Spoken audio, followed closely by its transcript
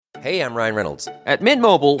Hey, I'm Ryan Reynolds. At Mint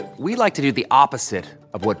Mobile, we like to do the opposite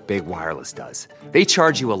of what Big Wireless does. They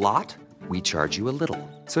charge you a lot, we charge you a little.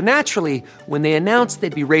 So naturally, when they announced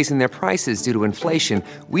they'd be raising their prices due to inflation,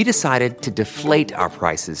 we decided to deflate our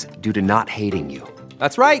prices due to not hating you.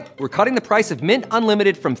 That's right. We're cutting the price of Mint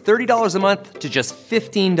Unlimited from $30 a month to just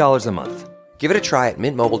 $15 a month. Give it a try at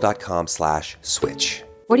mintmobile.com/switch.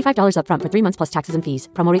 $45 up front for 3 months plus taxes and fees.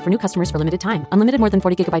 Promo rate for new customers for limited time. Unlimited more than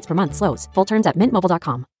 40 gigabytes per month slows. Full terms at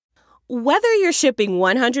mintmobile.com. Whether you're shipping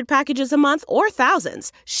 100 packages a month or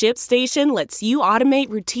thousands, ShipStation lets you automate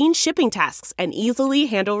routine shipping tasks and easily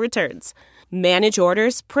handle returns. Manage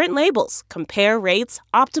orders, print labels, compare rates,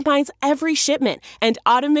 optimize every shipment, and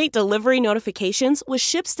automate delivery notifications with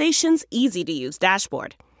ShipStation's easy-to-use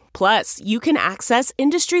dashboard. Plus, you can access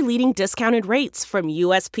industry-leading discounted rates from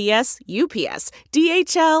USPS, UPS,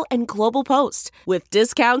 DHL, and Global Post, with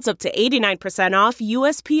discounts up to 89% off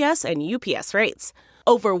USPS and UPS rates.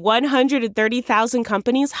 Over 130,000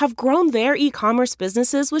 companies have grown their e-commerce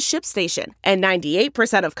businesses with ShipStation, and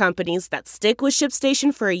 98% of companies that stick with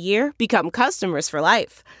ShipStation for a year become customers for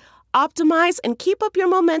life. Optimize and keep up your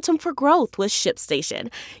momentum for growth with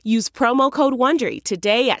ShipStation. Use promo code WONDERY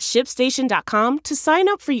today at ShipStation.com to sign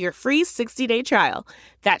up for your free 60-day trial.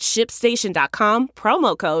 That's ShipStation.com,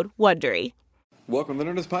 promo code WONDERY. Welcome to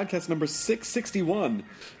Nerdist Podcast number 661.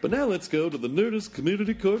 But now let's go to the Nerdist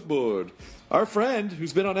Community Court Board. Our friend,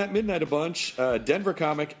 who's been on At Midnight a bunch, Denver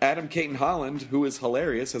comic Adam Caton Holland, who is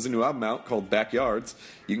hilarious, has a new album out called Backyards.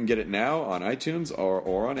 You can get it now on iTunes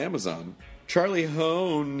or on Amazon. Charlie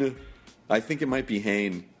Hoehn. I think it might be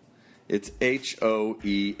Hain. It's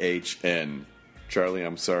Hoehn. Charlie,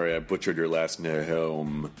 I'm sorry I butchered your last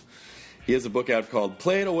name. He has a book out called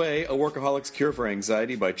Play It Away, A Workaholic's Cure for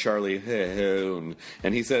Anxiety by Charlie Hoehn.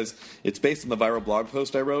 And he says, it's based on the viral blog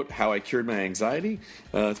post I wrote, How I Cured My Anxiety.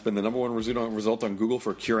 It's been the number one result on Google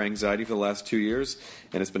for cure anxiety for the last 2 years.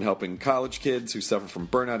 And it's been helping college kids who suffer from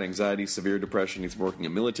burnout, anxiety, severe depression. He's working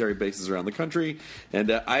at military bases around the country.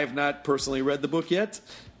 And I have not personally read the book yet.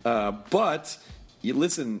 But you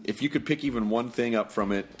listen, if you could pick even one thing up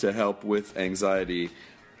from it to help with anxiety,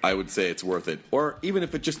 I would say it's worth it. Or even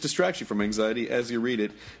if it just distracts you from anxiety as you read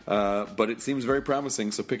it. But it seems very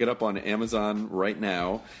promising, so pick it up on Amazon right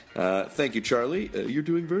now. Thank you, Charlie. You're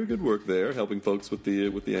doing very good work there, helping folks with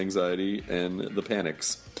the anxiety and the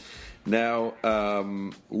panics. Now,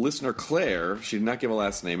 listener Claire, she did not give a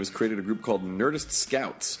last name, has created a group called Nerdist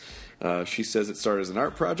Scouts. She says it started as an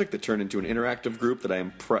art project that turned into an interactive group that I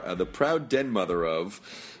am the proud den mother of.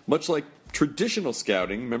 Much like traditional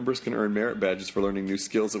scouting, members can earn merit badges for learning new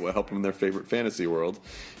skills that will help them in their favorite fantasy world.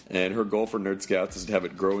 And her goal for Nerd Scouts is to have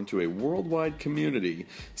it grow into a worldwide community.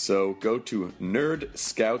 So go to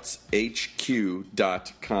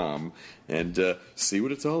nerdskoutshq.com and see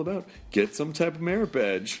what it's all about. Get some type of merit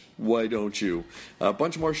badge. Why don't you? A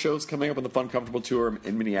bunch more shows coming up on the Fun Comfortable Tour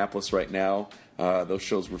in Minneapolis right now. Those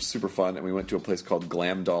shows were super fun, and we went to a place called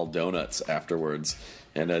Glam Doll Donuts afterwards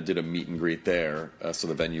and did a meet and greet there so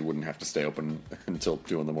the venue wouldn't have to stay open until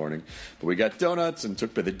 2 in the morning. But we got donuts and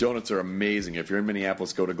the donuts are amazing. If you're in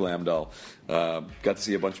Minneapolis, go to Glam Doll. Got to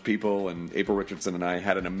see a bunch of people, and April Richardson and I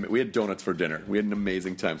we had donuts for dinner. We had an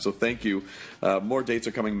amazing time. So thank you. More dates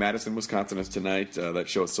are coming. Madison, Wisconsin is tonight. That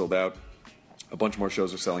show is sold out. A bunch more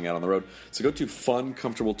shows are selling out on the road. So go to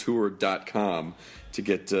funcomfortabletour.com to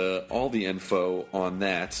get all the info on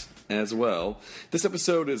that as well. This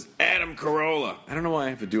episode is Adam Carolla. I don't know why I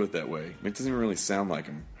have to do it that way. It doesn't even really sound like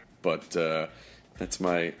him. But that's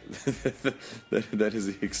my... that is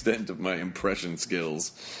the extent of my impression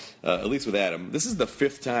skills. At least with Adam. This is the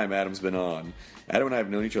 5th time Adam's been on. Adam and I have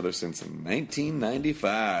known each other since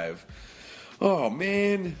 1995. Oh,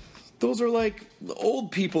 man... Those are like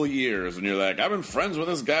old people years when you're like, I've been friends with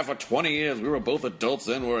this guy for 20 years. We were both adults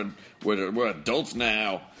then. We're adults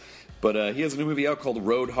now. But he has a new movie out called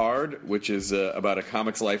Road Hard, which is about a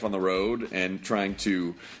comic's life on the road and trying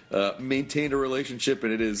to maintain a relationship.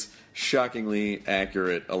 And it is shockingly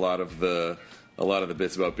accurate. A lot of the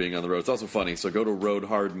bits about being on the road. It's also funny. So go to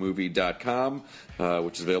roadhardmovie.com,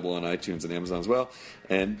 which is available on iTunes and Amazon as well.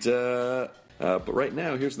 And but right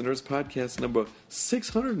now, here's the Nerdist Podcast number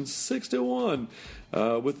 661.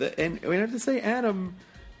 And I have to say, Adam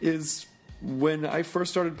is, when I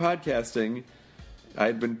first started podcasting, I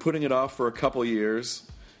had been putting it off for a couple years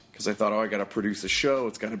because I thought, I got to produce a show.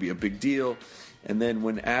 It's got to be a big deal. And then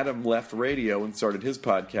when Adam left radio and started his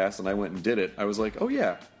podcast and I went and did it, I was like, oh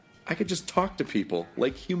yeah, I could just talk to people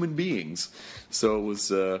like human beings. So it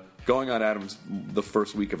was going on the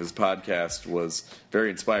first week of his podcast was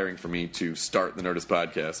very inspiring for me to start the Nerdist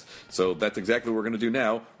Podcast. So that's exactly what we're going to do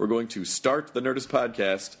now. We're going to start the Nerdist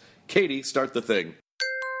Podcast. Katie, start the thing.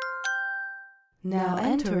 Now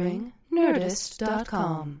entering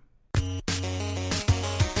Nerdist.com.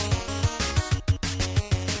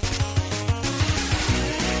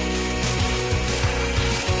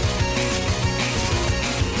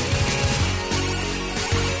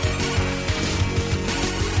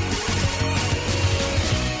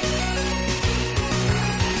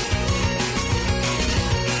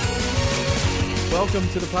 Welcome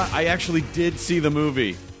to the pod. I actually did see the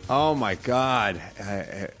movie. Oh my God!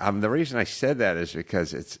 The reason I said that is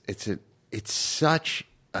because it's a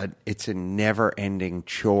never-ending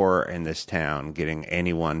chore in this town getting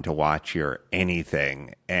anyone to watch your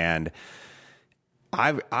anything, and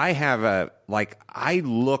I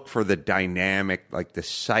look for the dynamic, like the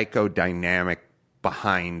psychodynamic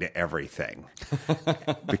behind everything,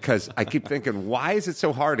 because I keep thinking, why is it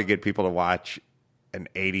so hard to get people to watch an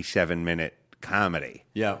 87-minute comedy?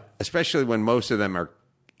 Yeah, especially when most of them are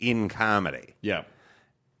in comedy. Yeah.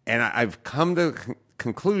 And I've come to the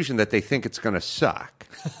conclusion that they think it's going to suck.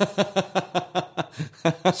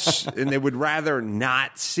 And they would rather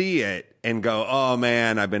not see it and go, oh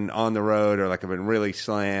man, I've been on the road, or like I've been really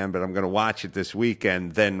slammed, but I'm going to watch it this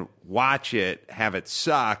weekend, then watch it, have it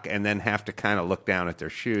suck, and then have to kind of look down at their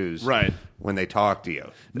shoes right when they talk to you.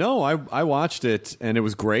 No, I watched it, and it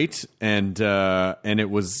was great, and it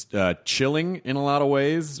was chilling in a lot of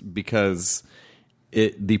ways, because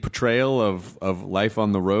the portrayal of life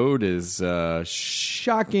on the road is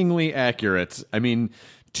shockingly accurate. I mean,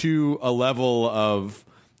 to a level of,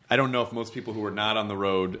 I don't know if most people who are not on the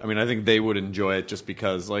road, I mean, I think they would enjoy it just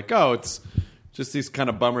because, like, oh, it's just these kind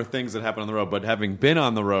of bummer things that happen on the road. But having been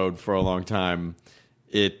on the road for a long time,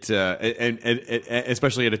 it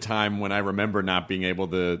especially at a time when I remember not being able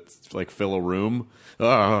to, like, fill a room.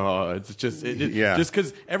 Oh, it's just just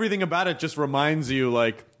because everything about it just reminds you,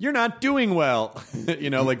 like, you're not doing well. You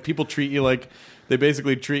know, like, people treat you like, they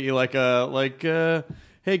basically treat you like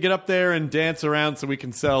hey, get up there and dance around so we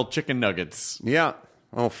can sell chicken nuggets. Yeah.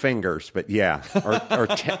 Oh, fingers, but yeah, or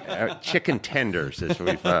chicken tenders,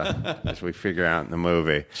 as we figure out in the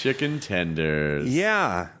movie. Chicken tenders.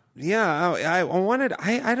 Yeah.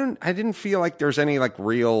 I didn't feel like there's any like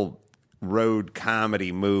real road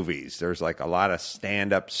comedy movies. There's like a lot of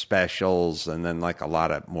stand-up specials, and then like a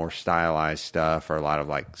lot of more stylized stuff, or a lot of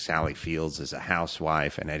like Sally Fields as a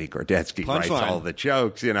housewife, and Eddie Gordetsky writes all the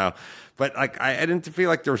jokes, you know. But like I didn't feel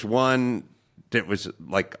like there was one that was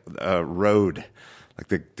like a road, like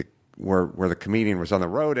the where the comedian was on the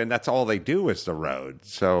road, and that's all they do is the road.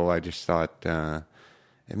 So I just thought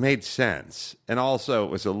it made sense, and also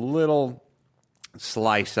it was a little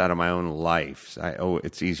slice out of my own life.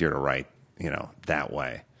 It's easier to write, you know, that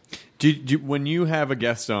way. When you have a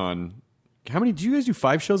guest on, how many do you guys do?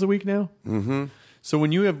 5 shows a week now? Mm-hmm. So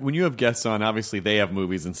when you have guests on, obviously they have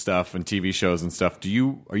movies and stuff and TV shows and stuff.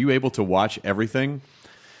 Are you able to watch everything?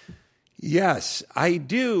 Yes, I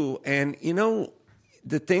do. And you know,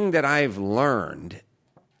 the thing that I've learned,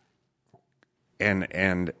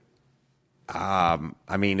 and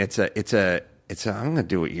I mean, it's a. I'm going to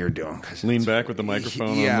do what you're doing. Lean back with the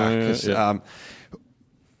microphone. Yeah.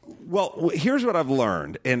 Well, here's what I've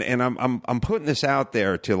learned, and I'm putting this out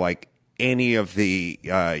there to like any of the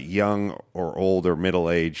young or old or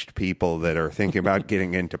middle-aged people that are thinking about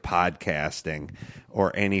getting into podcasting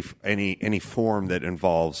or any form that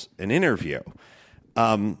involves an interview.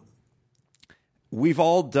 We've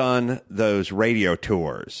all done those radio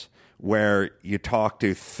tours where you talk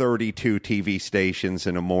to 32 TV stations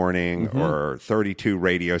in the morning, mm-hmm. or 32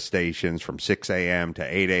 radio stations from 6 a.m. to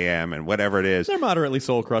 8 a.m. and whatever it is. They're moderately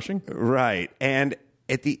soul-crushing. Right. And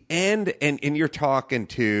at the end, and you're talking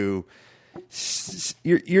to,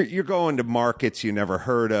 you're going to markets you never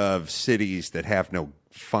heard of, cities that have no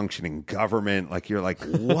functioning government. Like, you're like,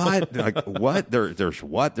 what? Like, what? There's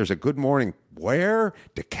what? There's a Good Morning where?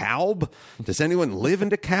 DeKalb? Does anyone live in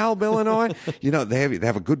DeKalb, Illinois? You know, they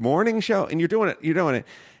have a Good Morning show, and you're doing it.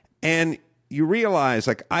 And you realize,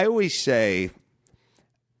 like, I always say,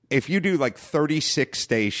 if you do like 36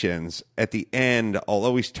 stations, at the end, I'll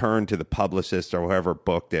always turn to the publicist or whoever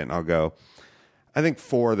booked it, and I'll go, I think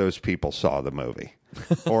 4 of those people saw the movie.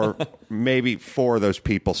 Or maybe 4 of those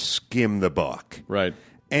people skim the book. Right.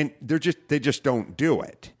 And they just don't do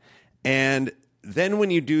it. And then when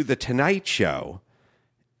you do the Tonight Show,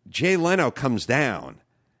 Jay Leno comes down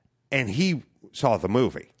and he saw the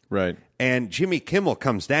movie. Right. And Jimmy Kimmel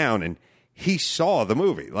comes down and he saw the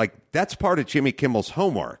movie. Like, that's part of Jimmy Kimmel's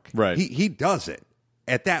homework. Right. He does it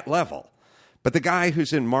at that level. But the guy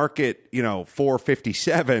who's in market,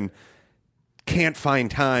 457 can't find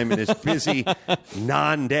time in his busy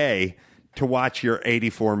non-day to watch your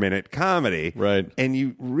 84-minute comedy. Right. And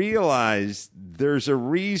you realize there's a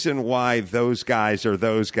reason why those guys are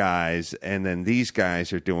those guys, and then these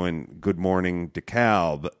guys are doing Good Morning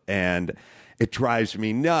DeKalb, and it drives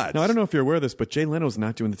me nuts. Now, I don't know if you're aware of this, but Jay Leno's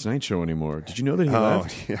not doing the Tonight Show anymore. Did you know that he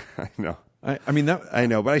left? Yeah, I know. I mean, I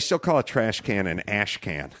know, but I still call a trash can an ash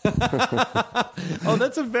can. Oh,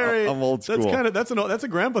 that's a very I'm old school. That's a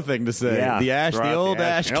grandpa thing to say. Yeah, the old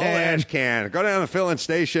ash can. Old ash can. Go down to the filling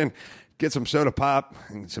station, get some soda pop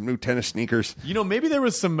and some new tennis sneakers. You know, maybe there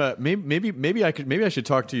was some. Maybe I should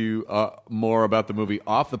talk to you more about the movie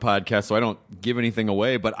off the podcast, so I don't give anything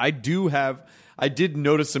away. But I did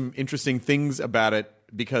notice some interesting things about it,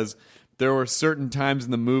 because there were certain times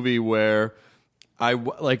in the movie where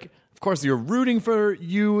of course, you're rooting for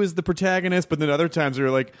you as the protagonist, but then other times you're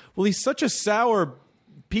like, well, he's such a sour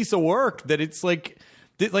piece of work that it's like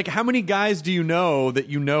how many guys do you know that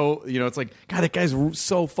it's like, God, that guy's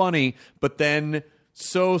so funny, but then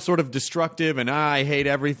so sort of destructive, and I hate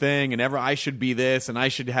everything, and I should be this, and I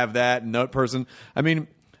should have that, and that person. I mean,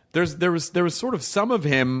 there was sort of some of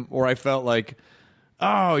him where I felt like,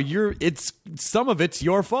 oh, some of it's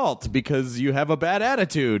your fault because you have a bad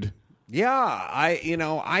attitude. Yeah,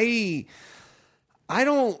 I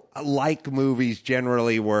don't like movies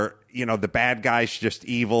generally where, the bad guy's just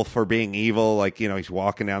evil for being evil. Like, he's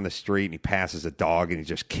walking down the street and he passes a dog and he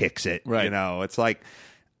just kicks it. Right. It's like,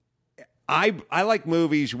 I like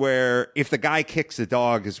movies where if the guy kicks the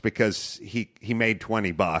dog is because he made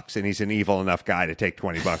 $20 and he's an evil enough guy to take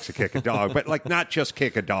 $20 to kick a dog, but like not just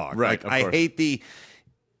kick a dog. Right. Like, I hate the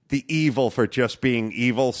evil for just being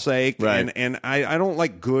evil's sake, right. and I don't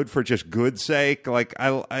like good for just good's sake. Like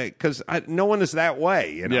because no one is that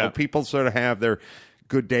way. Yeah. People sort of have their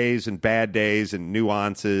good days and bad days and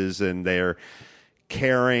nuances, and they're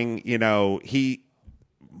caring.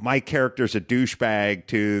 My character's a douchebag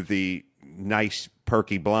to the nice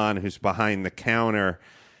perky blonde who's behind the counter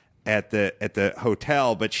at the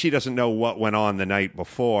hotel, but she doesn't know what went on the night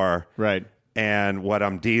before. Right. And what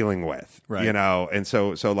I'm dealing with, right. And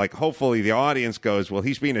so like hopefully the audience goes, well,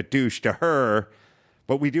 he's being a douche to her,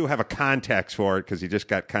 but we do have a context for it because he just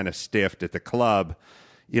got kind of stiffed at the club,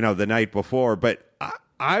 the night before. But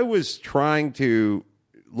I was trying to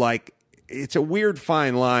it's a weird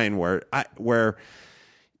fine line where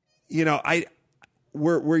you're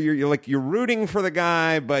like you're rooting for the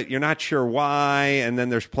guy, but you're not sure why, and then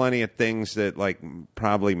there's plenty of things that like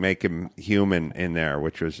probably make him human in there,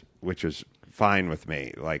 which was fine with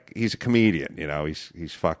me. Like, he's a comedian,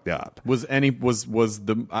 he's fucked up.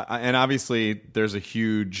 And obviously there's a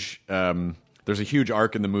huge arc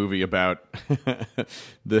in the movie about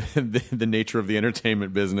the nature of the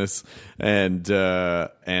entertainment business and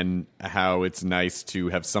how it's nice to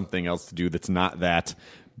have something else to do that's not that,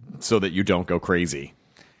 so that you don't go crazy.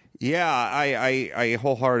 Yeah, I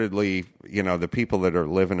wholeheartedly, the people that are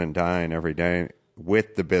living and dying every day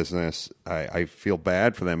with the business, I feel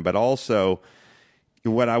bad for them. But also,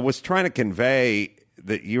 what I was trying to convey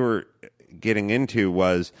that you were getting into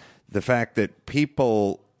was the fact that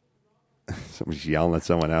people... Somebody's yelling at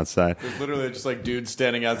someone outside. There's literally just like dudes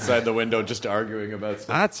standing outside the window just arguing about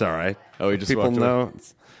stuff. That's all right. Oh, he just people walked know. away.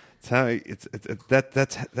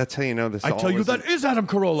 That's how you know this. I tell you, that is Adam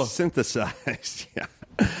Carolla. Synthesized. Yeah.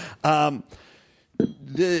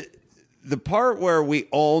 The part where we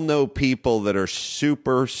all know people that are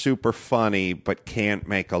super, super funny but can't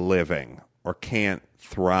make a living or can't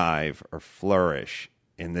thrive or flourish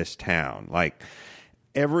in this town. Like,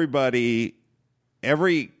 every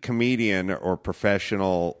comedian or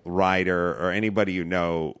professional writer or anybody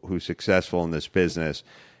who's successful in this business,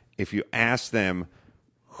 if you ask them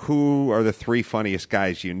who are the three funniest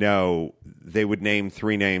guys they would name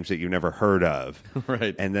three names that you've never heard of.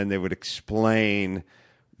 Right. And then they would explain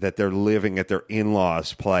that they're living at their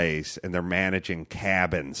in-laws' place and they're managing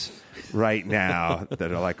cabins right now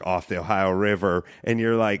that are like off the Ohio River. And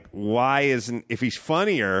you're like, if he's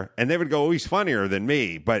funnier? And they would go, oh, he's funnier than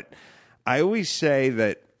me. But I always say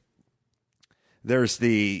that there's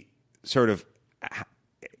the sort of,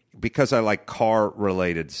 because I like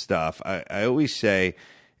car-related stuff, I always say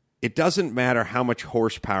it doesn't matter how much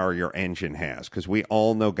horsepower your engine has, because we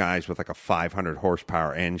all know guys with like a 500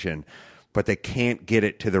 horsepower engine, but they can't get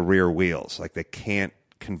it to the rear wheels. Like, they can't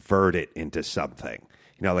convert it into something.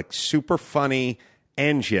 Like super funny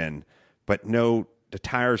engine, but the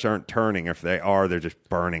tires aren't turning. If they are, they're just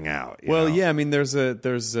burning out. Yeah, I mean, there's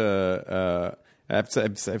I've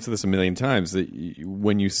said this a million times, that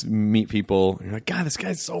when you meet people, you're like, God, this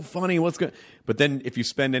guy's so funny. What's good? But then if you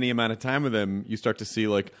spend any amount of time with them, you start to see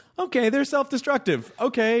like, okay, they're self-destructive.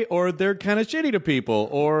 Okay. Or they're kind of shitty to people,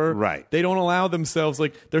 or they don't allow themselves.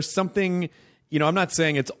 Like there's something, I'm not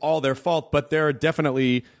saying it's all their fault, but there are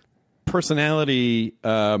definitely personality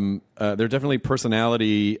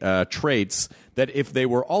traits that if they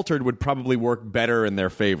were altered would probably work better in their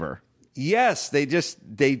favor. Yes, they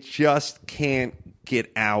just can't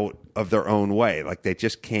get out of their own way. Like they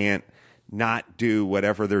just can't not do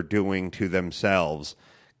whatever they're doing to themselves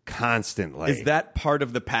constantly. Is that part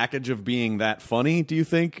of the package of being that funny, do you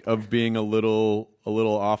think? Of being a little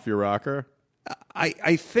off your rocker?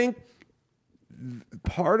 I think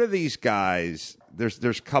part of these guys, there's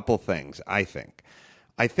a couple things, I think.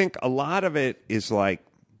 I think a lot of it is like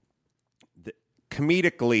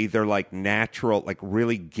comedically, they're like natural, like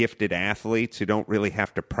really gifted athletes who don't really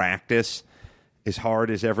have to practice as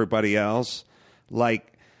hard as everybody else.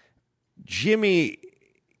 Like Jimmy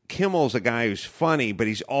Kimmel's a guy who's funny, but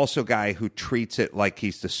he's also a guy who treats it like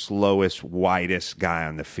he's the slowest, widest guy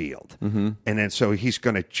on the field. Mm-hmm. And then so he's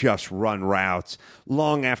going to just run routes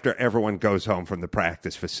long after everyone goes home from the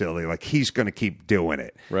practice facility. Like he's going to keep doing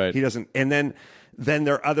it. Right. He doesn't. And then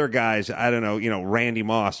there are other guys, I don't know, Randy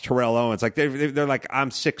Moss, Terrell Owens. Like they're like, I'm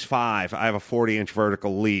 6'5", I have a 40-inch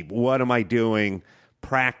vertical leap. What am I doing?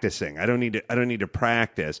 Practicing. I don't need to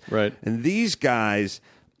practice. Right. And these guys,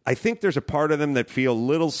 I think there's a part of them that feel a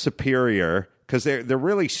little superior because they're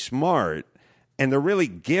really smart and they're really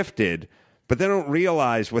gifted, but they don't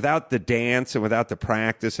realize without the dance and without the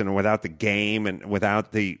practice and without the game and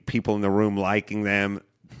without the people in the room liking them,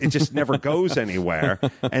 it just never goes anywhere.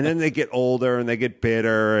 And then they get older and they get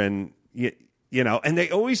bitter and, and they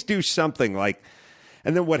always do something like,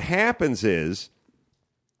 and then what happens is,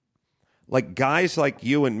 like guys like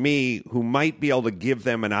you and me who might be able to give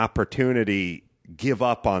them an opportunity give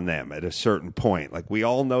up on them at a certain point. Like we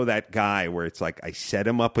all know that guy where it's like, I set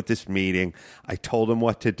him up with this meeting, I told him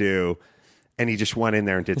what to do, and he just went in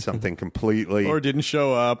there and did something completely. Or didn't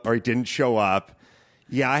show up. Or he didn't show up.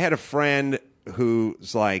 Yeah, I had a friend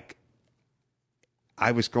who's like,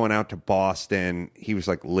 I was going out to Boston. He was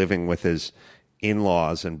like living with his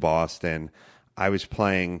in-laws in Boston. I was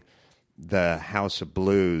playing the House of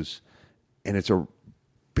Blues, and it's a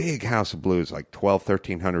big House of Blues, like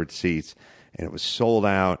 1,300 seats. And it was sold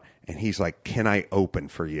out, and he's like, can I open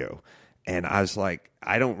for you? And I was like,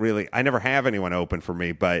 I never have anyone open for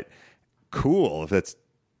me, but cool, if it's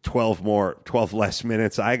 12 less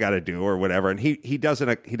minutes I got to do or whatever. And he does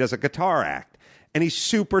a guitar act, and he's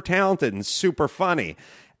super talented and super funny.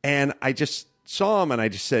 And I just saw him, and I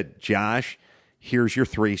just said, Josh, here's your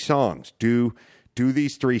 3 songs. Do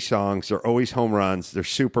these 3 songs. They're always home runs. They're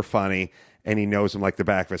super funny, and he knows them like the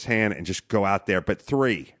back of his hand, and just go out there. But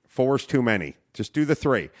 3. 4's too many. Just do the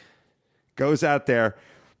 3. Goes out there,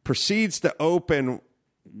 proceeds to open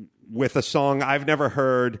with a song I've never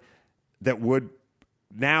heard that would...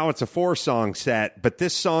 Now it's a 4-song set, but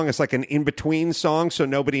this song is like an in-between song, so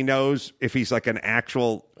nobody knows if he's like an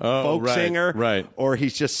actual folk singer, right? Or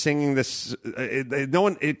he's just singing this. No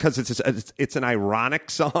one, because it's an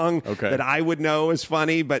ironic song that I would know is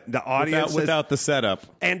funny, but the audience without the setup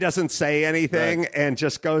and doesn't say anything and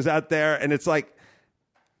just goes out there, and it's like,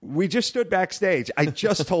 we just stood backstage. I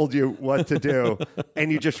just told you what to do,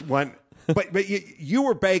 and you just went. But you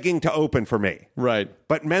were begging to open for me. Right.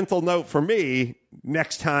 But mental note for me,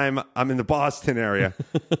 next time I'm in the Boston area,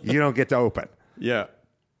 you don't get to open. Yeah.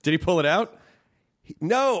 Did he pull it out?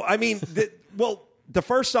 No. I mean, the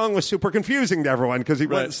first song was super confusing to everyone because he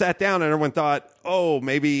went and sat down and everyone thought, oh,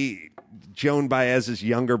 maybe Joan Baez's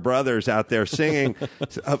younger brother's out there singing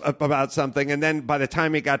about something. And then by the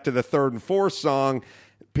time he got to the 3rd and 4th song,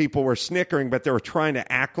 people were snickering, but they were trying to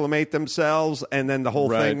acclimate themselves. And then the whole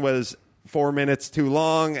thing was 4 minutes too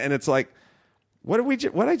long, and it's like, what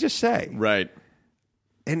did I just say? Right.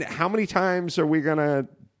 And how many times are we gonna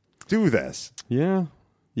do this? Yeah,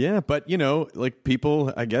 but like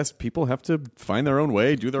I guess people have to find their own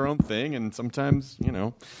way, do their own thing, and sometimes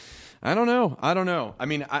I don't know. I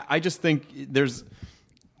mean, I just think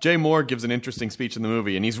Jay Moore gives an interesting speech in the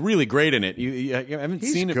movie, and he's really great in it. You haven't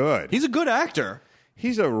seen it. He's good. He's a good actor.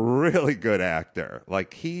 He's a really good actor.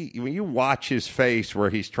 Like when you watch his face where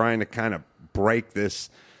he's trying to kind of break this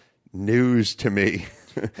news to me,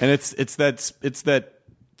 and it's that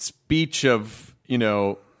speech of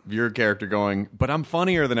your character going, but I'm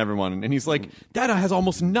funnier than everyone, and he's like, that has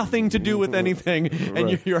almost nothing to do with anything,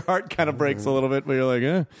 and your heart kind of breaks a little bit, but you're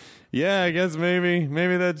like, yeah, I guess maybe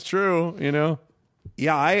that's true,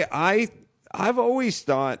 Yeah, I've always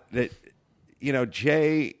thought that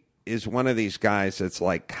Jay is one of these guys that's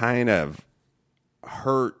like kind of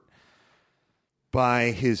hurt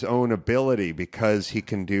by his own ability because he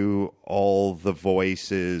can do all the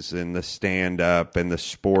voices and the stand-up and the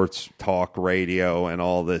sports talk radio and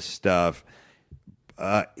all this stuff.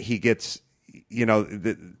 He gets,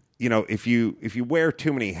 if you wear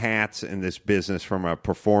too many hats in this business from a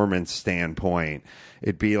performance standpoint,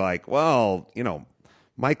 it'd be like, well,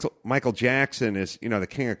 Michael Jackson is, the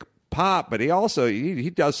king of pop, but he also he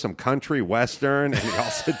does some country western, and he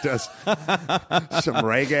also does some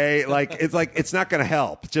reggae. It's not going to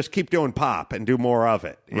help. Just keep doing pop and do more of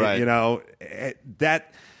it. Right.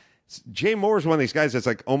 That Jay Moore is one of these guys that's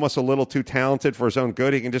like almost a little too talented for his own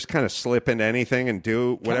good. He can just kind of slip into anything and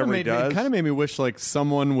do whatever he does. It kind of made me wish like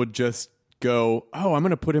someone would just go, oh, I'm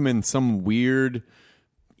going to put him in some weird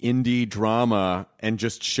indie drama and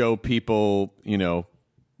just show people,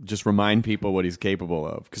 just remind people what he's capable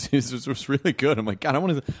of, because he was really good. I'm like, God,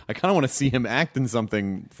 I kind of want to see him act in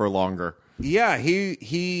something for longer. Yeah,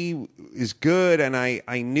 he is good, and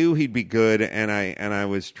I knew he'd be good, and I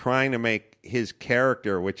was trying to make his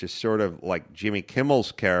character, which is sort of like Jimmy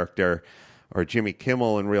Kimmel's character, or Jimmy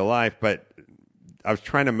Kimmel in real life, but I was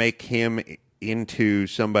trying to make him into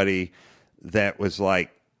somebody that was like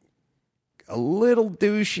a little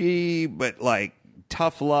douchey, but like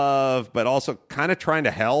tough love, but also kind of trying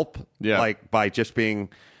to help, like by just being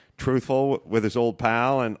truthful with his old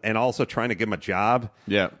pal, and also trying to give him a job.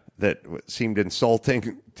 Yeah, that seemed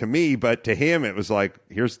insulting to me, but to him it was like,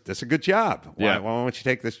 that's a good job. Why don't you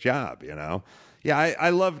take this job? Yeah, I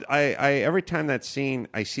loved. I every time I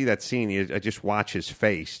see that scene, I just watch his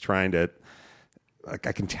face trying to. Like,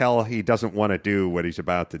 I can tell he doesn't want to do what he's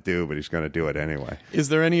about to do, but he's going to do it anyway. Is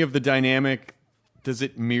there any of the dynamic? Does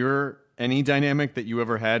it mirror any dynamic that you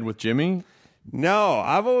ever had with Jimmy? No,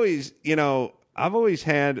 I've always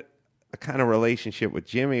had a kind of relationship with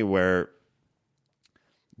Jimmy where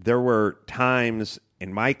there were times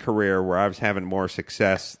in my career where I was having more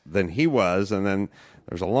success than he was, and then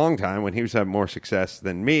there was a long time when he was having more success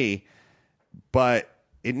than me, but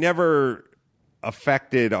it never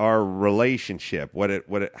affected our relationship.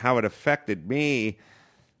 How it affected me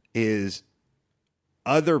is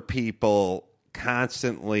other people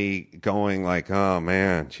constantly going like, oh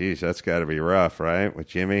man, geez, that's got to be rough, right? With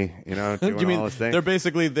Jimmy, doing all this thing. They're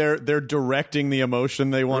basically they're directing the emotion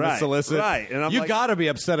they want to solicit. Right, and you got to be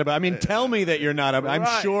upset about. I mean, tell me that you're not.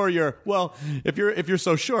 I'm sure you're. Well, if you're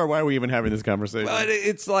so sure, why are we even having this conversation? But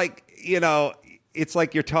it's like it's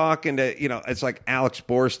like you're talking to it's like Alex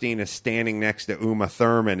Borstein is standing next to Uma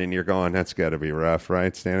Thurman, and you're going, that's got to be rough,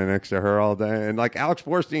 right? Standing next to her all day, and like Alex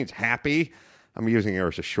Borstein's happy. I'm using her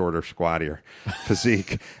as a shorter, squattier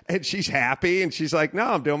physique. And she's happy, and she's like, no,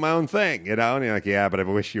 I'm doing my own thing, And you're like, yeah, but I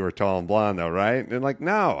wish you were tall and blonde, though, right? And like,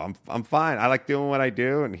 no, I'm fine. I like doing what I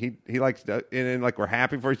do, and he likes to, and like we're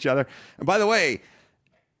happy for each other. And by the way,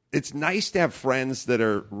 it's nice to have friends that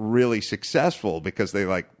are really successful because they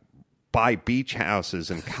like buy beach houses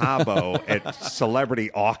in Cabo at celebrity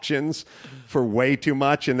auctions for way too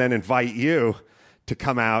much and then invite you to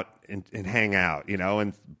come out and hang out,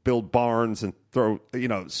 and build barns and throw,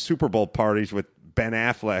 Super Bowl parties with Ben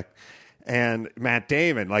Affleck and Matt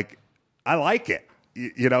Damon. Like, I like it,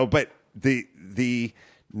 but the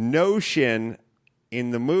notion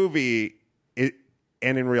in the movie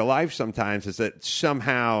and in real life sometimes is that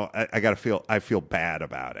somehow I feel bad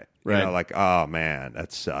about it. Right. Like, oh man,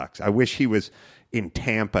 that sucks. I wish he was in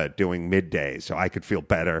Tampa doing middays so I could feel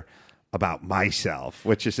better about myself,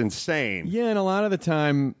 which is insane. Yeah, and a lot of the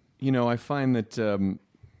time, I find that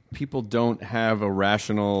people don't have a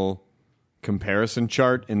rational comparison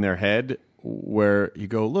chart in their head where you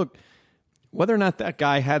go, look, whether or not that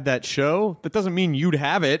guy had that show, that doesn't mean you'd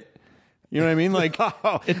have it. You know what I mean? Like,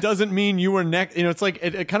 it doesn't mean you were next. It's like,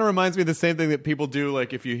 it kind of reminds me of the same thing that people do.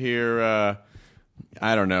 Like, if you hear,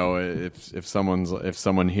 I don't know, if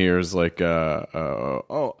someone hears like,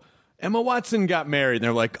 oh, Emma Watson got married, and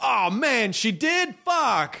they're like, oh, man, she did?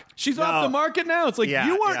 Fuck. She's off the market now? It's like,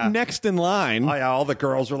 you weren't next in line. Oh, yeah, all the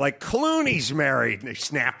girls were like, Clooney's married. And they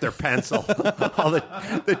snapped their pencil. All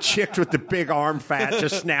the chicks with the big arm fat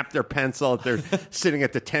just snapped their pencil. They're sitting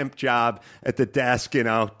at the temp job at the desk,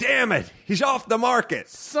 Damn it, he's off the market.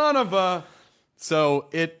 Son of a... So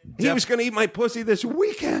he was going to eat my pussy this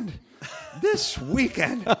weekend. This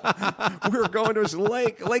weekend, we were going to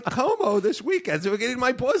Lake Como this weekend, so we're getting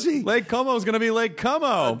my pussy. Lake Como is going to be Lake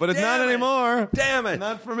Como, but it's not anymore. Damn it,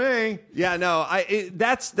 not for me. Yeah, no.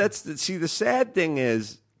 See, the sad thing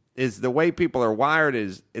is the way people are wired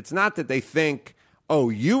is it's not that they think, oh,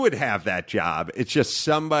 you would have that job. It's just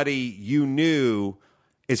somebody you knew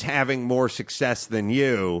is having more success than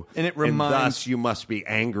you, And it reminds- thus you must be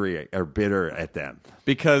angry or bitter at them.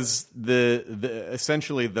 Because the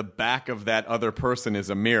essentially the back of that other person is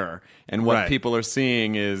a mirror, and what Right. people are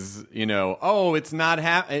seeing is, oh, it's not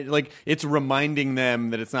like it's reminding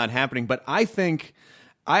them that it's not happening. But I think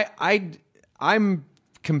I'm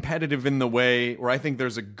competitive in the way where I think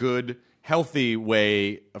there's a good, healthy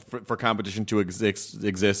way for competition to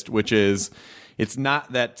exist, which is. It's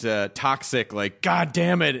not that toxic, like, God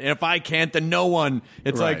damn it, if I can't, then no one.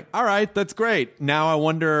 It's Right. like, all right, that's great. Now I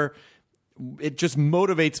wonder, it just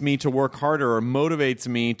motivates me to work harder or motivates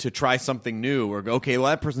me to try something new or, okay, well,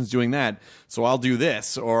 that person's doing that, so I'll do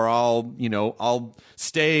this, or I'll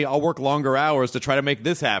work longer hours to try to make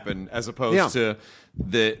this happen, as opposed to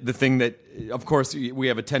the thing that, of course, we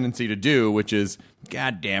have a tendency to do, which is,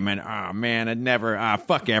 God damn it, oh man, I'd never,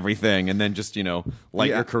 fuck everything, and then just, light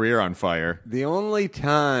your career on fire. The only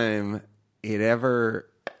time it ever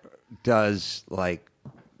does, like,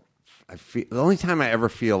 the only time I ever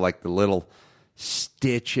feel like the little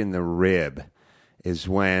stitch in the rib is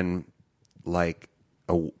when, like,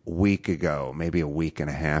 a week ago, maybe a week and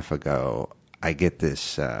a half ago, I get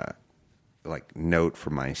this note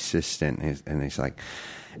from my assistant, and he's like,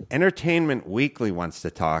 Entertainment Weekly wants to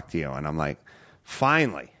talk to you. And I'm like,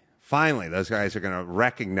 finally, those guys are going to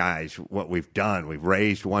recognize what we've done. We've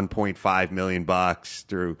raised $1.5 million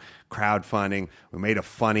through crowdfunding. We made a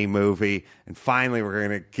funny movie, and finally we're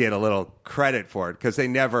going to get a little credit for it, because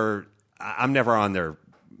I'm never on their,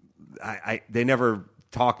 they never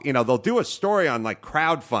talk, they'll do a story on like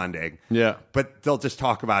crowdfunding, but they'll just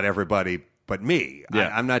talk about everybody but me.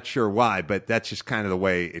 I'm not sure why, but that's just kind of the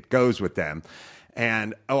way it goes with them.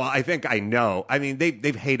 And I think I know. I mean,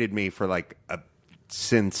 they've hated me for like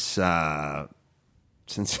since when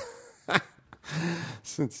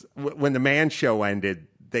the Man Show ended.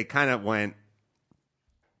 They kind of went,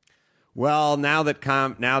 well, now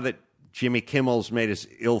that Jimmy Kimmel's made his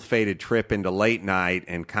ill-fated trip into late night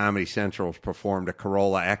and Comedy Central's performed a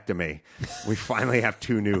Carolla-ectomy, we finally have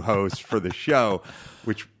two new hosts for the show,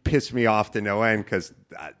 which pissed me off to no end, because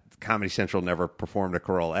Comedy Central never performed a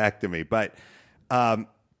Carolla-ectomy. But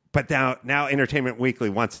now Entertainment Weekly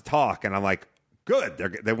wants to talk, and I'm like, good.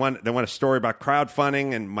 They want a story about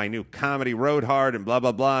crowdfunding and my new comedy Road Hard and blah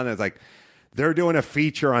blah blah. And it's like, they're doing a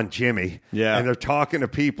feature on Jimmy, and they're talking to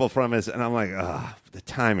people from his, and I'm like, the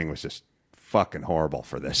timing was just fucking horrible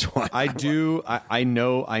for this one. I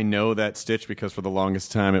know that stitch, because for the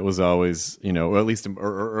longest time it was always, or at least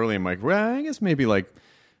early in my career, I guess maybe like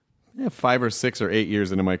 5 or 6 or 8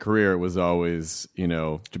 years into my career, it was always,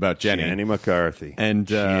 about Jenny McCarthy. And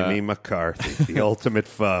Jimmy McCarthy, the ultimate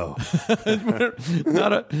foe.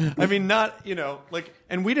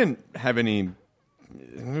 And we didn't have any,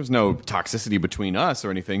 there was no toxicity between us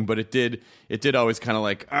or anything, but it did always kind of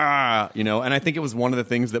like, and I think it was one of the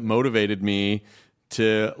things that motivated me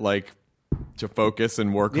to focus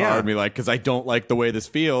and work hard, because I don't like the way this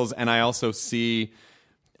feels. And I also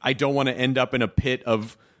I don't want to end up in a pit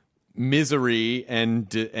of misery and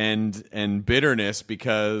bitterness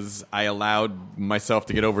because I allowed myself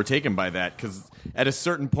to get overtaken by that. Because at a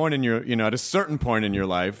certain point in your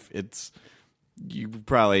life, it's, you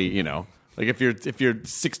probably, like if you're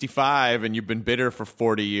 65 and you've been bitter for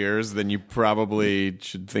 40 years, then you probably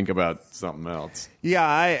should think about something else. Yeah,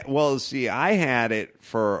 I had it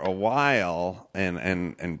for a while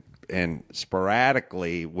and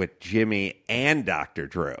sporadically with Jimmy and Dr.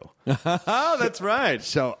 Drew. Oh, that's right.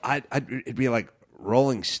 So it'd be like,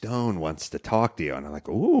 Rolling Stone wants to talk to you. And I'm like,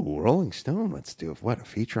 ooh, Rolling Stone wants to do a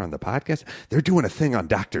feature on the podcast? They're doing a thing on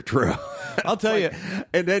Dr. Drew. I'll tell you.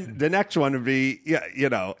 And then the next one would be,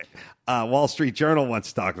 Wall Street Journal wants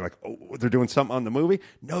to talk. They're like, oh, they're doing something on the movie?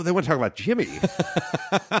 No, they want to talk about Jimmy.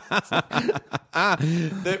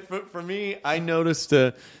 For me, I noticed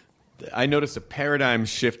a paradigm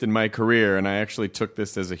shift in my career, and I actually took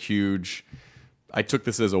this as a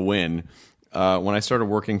win. When I started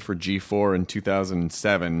working for G4 in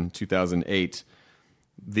 2007, 2008,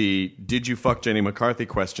 the "Did you fuck Jenny McCarthy?"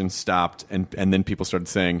 question stopped, and then people started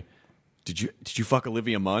saying, Did you fuck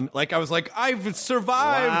Olivia Munn? Like, I was like, I've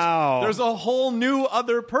survived. Wow. There's a whole new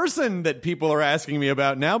other person that people are asking me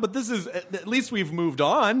about now, but this is, at least we've moved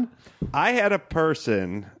on. I had a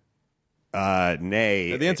person, The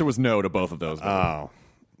answer was no to both of those. Oh.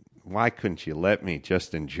 Why couldn't you let me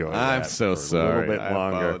just enjoy that? I'm so for sorry. A little bit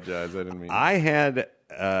longer. I apologize. I didn't mean I had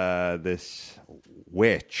this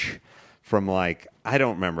witch from, like, I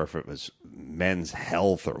don't remember if it was Men's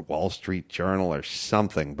Health or Wall Street Journal or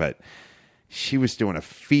something, but she was doing a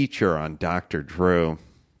feature on Dr. Drew,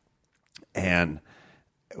 and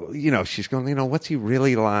she's going, what's he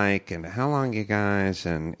really like, and how long you guys,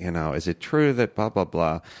 and is it true that blah blah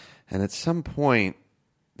blah, and at some point,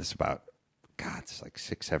 this is about, it's like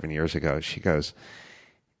 6-7 years ago, she goes,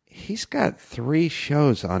 he's got 3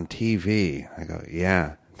 shows on TV. I go,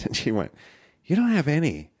 yeah. And she went, you don't have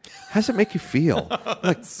any. How does it make you feel?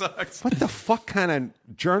 Like, sucks. What the fuck kind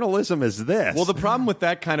of journalism is this? Well, the problem with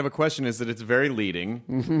that kind of a question is that it's very leading.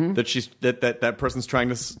 Mm-hmm. That person's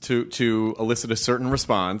trying to elicit a certain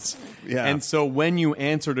response. Yeah. And so when you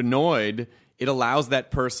answered annoyed, it allows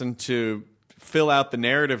that person to fill out the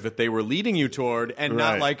narrative that they were leading you toward, and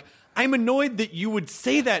not like, I'm annoyed that you would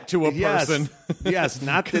say that to a person. Yes,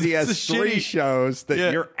 not that he has 3 shows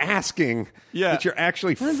that you're asking, that you're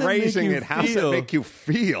actually phrasing it. How does that make you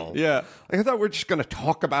feel? Yeah. Like, I thought we were just going to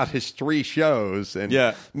talk about his 3 shows,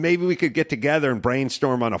 and maybe we could get together and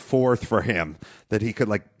brainstorm on a 4th for him that he could,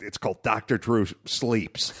 it's called Dr. Drew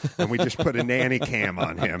Sleeps, and we just put a nanny cam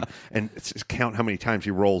on him and count how many times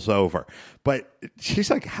he rolls over. But she's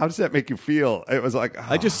like, how does that make you feel? It was like,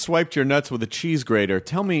 I just swiped your nuts with a cheese grater.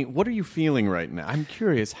 Tell me, what are you feeling right now? I'm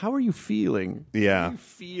curious. How are you feeling? Yeah. How do you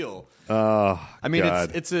feel? I mean,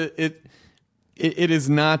 God. it is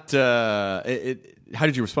not. How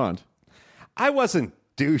did you respond? I wasn't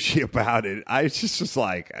douchey about it. I just was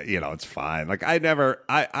like, it's fine. Like, I've never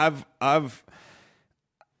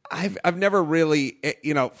really,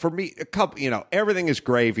 for me, everything is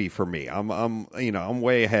gravy for me. I'm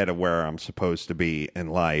way ahead of where I'm supposed to be in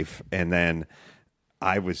life. And then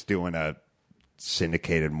I was doing a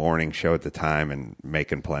syndicated morning show at the time and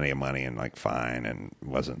making plenty of money and fine, and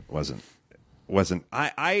wasn't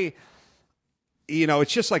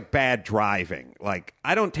it's just like bad driving. Like,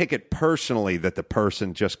 I don't take it personally that the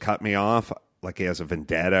person just cut me off, like he has a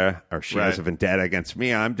vendetta or she has a vendetta against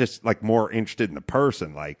me. I'm just more interested in the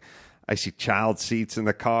person. Like, I see child seats in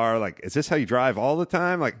the car. Like, is this how you drive all the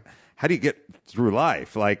time? Like, how do you get through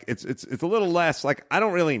life? Like, it's a little less I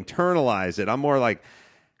don't really internalize it. I'm more like,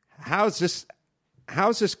 how's this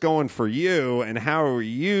going for you, and how are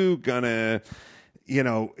you gonna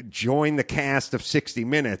join the cast of 60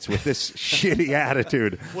 Minutes with this shitty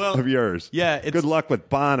attitude of yours? Yeah. Good luck with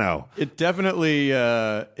Bono. It definitely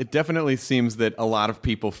seems that a lot of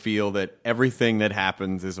people feel that everything that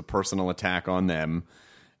happens is a personal attack on them.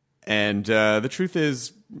 And the truth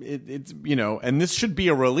is, it's and this should be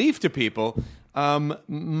a relief to people.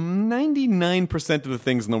 99% of the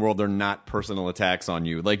things in the world are not personal attacks on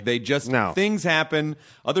you. Like, they just, things happen.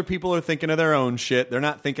 Other people are thinking of their own shit. They're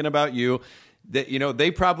not thinking about you. That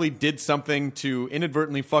they probably did something to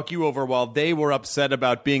inadvertently fuck you over while they were upset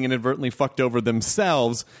about being inadvertently fucked over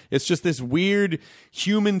themselves. It's just this weird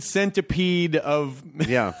human centipede of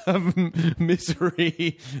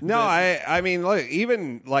misery. No, I mean, look,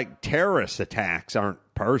 even terrorist attacks aren't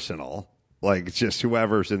personal. Like, it's just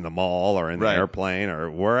whoever's in the mall or in the airplane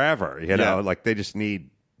or wherever. They just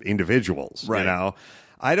need individuals. Right.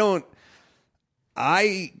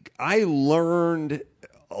 I learned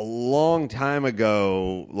a long time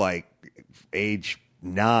ago, age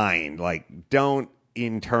 9, don't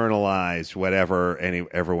internalize whatever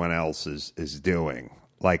everyone else is doing.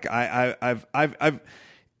 Like, I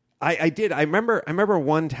did. I remember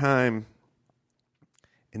one time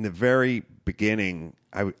in the very beginning,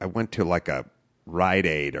 I went to a Rite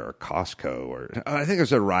Aid or Costco, or I think it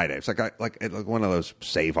was a Rite Aid. It's like one of those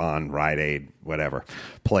Save On, Rite Aid, whatever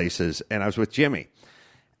places, and I was with Jimmy.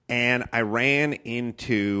 And I ran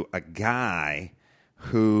into a guy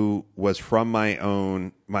who was from my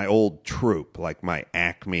old troupe, like my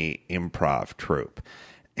Acme improv troupe.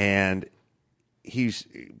 And he's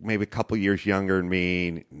maybe a couple years younger than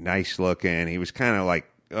me, nice looking. He was kind of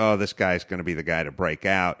like, oh, this guy's going to be the guy to break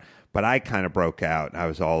out. But I kind of broke out. I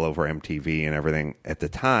was all over MTV and everything at the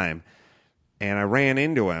time. And I ran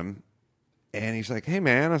into him, and he's like, hey,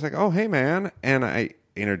 man. I was like, oh, hey, man. And I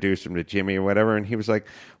introduced him to Jimmy or whatever, and he was like,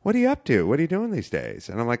 what are you up to? What are you doing these days?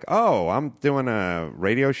 And I'm like, oh, I'm doing a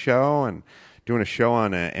radio show and doing a show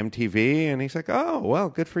on MTV. And he's like, oh, well,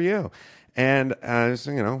 good for you. And had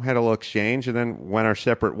a little exchange, and then went our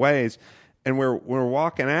separate ways. And we're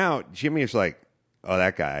walking out. Jimmy's like, oh,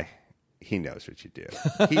 that guy, he knows what you do.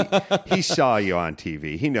 He saw you on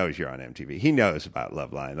TV. He knows you're on MTV. He knows about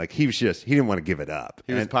Loveline. Like, he didn't want to give it up.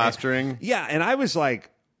 He was posturing. And I was like,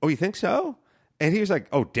 oh, you think so? And he was like,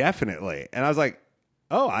 oh, definitely. And I was like,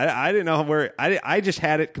 oh, I didn't know where. I just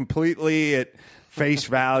had it completely at face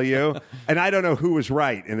value. And I don't know who was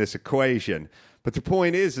right in this equation. But the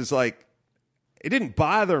point is it didn't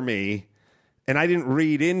bother me, and I didn't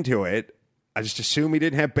read into it. I just assumed he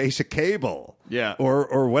didn't have basic cable. Yeah.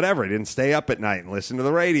 Or whatever. He didn't stay up at night and listen to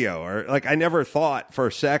the radio. Or like I never thought for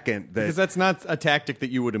a second that because that's not a tactic that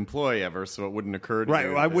you would employ ever, so it wouldn't occur to right.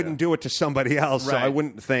 you. I wouldn't do it to somebody else, so Right. I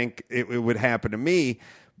wouldn't think it would happen to me.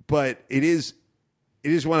 But it is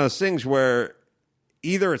one of those things where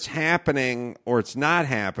either it's happening or it's not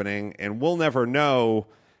happening, and we'll never know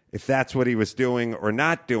if that's what he was doing or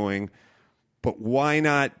not doing. But why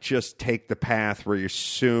not just take the path where you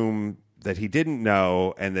assume that he didn't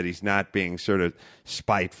know and that he's not being sort of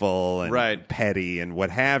spiteful and right. petty and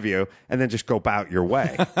what have you, and then just go about your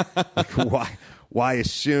way? Like, why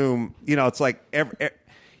assume? It's like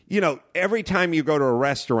every time you go to a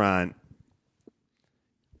restaurant,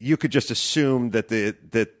 you could just assume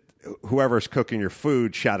that whoever's cooking your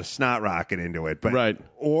food shot a snot rocket into it, but right.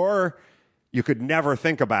 Or you could never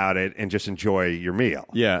think about it and just enjoy your meal.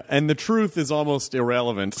 Yeah, and the truth is almost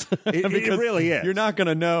irrelevant. It really is. You're not going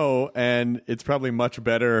to know, and it's probably much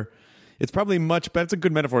better. It's a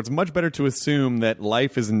good metaphor. It's much better to assume that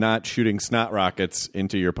life is not shooting snot rockets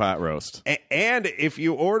into your pot roast. And if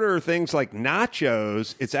you order things like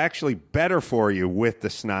nachos, it's actually better for you with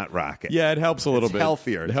the snot rocket. Yeah, it helps a little bit. It's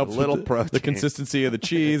healthier. It helps a little with protein. the consistency of the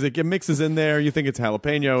cheese. It mixes in there. You think it's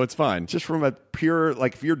jalapeno. It's fine. Just from a pure,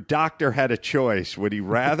 like if your doctor had a choice, would he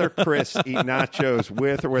rather Chris eat nachos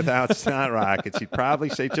with or without snot rockets? He'd probably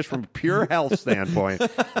say, just from a pure health standpoint,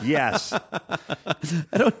 yes.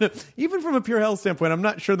 I don't know. Even from a pure health standpoint, I'm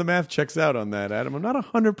not sure the math checks out on that, Adam. I'm not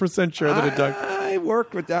 100% sure that it does. I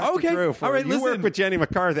worked with Dr. Okay. Drew. All right, you listen. work with Jenny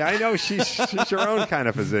McCarthy. I know she's your own kind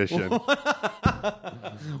of physician.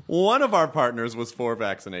 One of our partners was for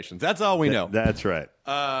vaccinations. That's all we know. That's right.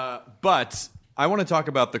 But I want to talk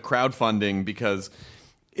about the crowdfunding because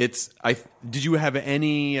did you have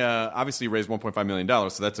any? Obviously, you raised $1.5 million,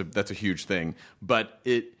 so that's a huge thing. But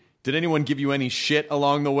did anyone give you any shit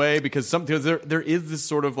along the way? Because there is this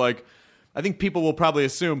sort of like, I think people will probably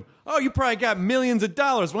assume, oh, you probably got millions of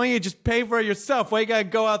dollars. Why don't you just pay for it yourself? Why you got to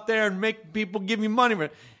go out there and make people give you money for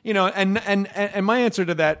it? And my answer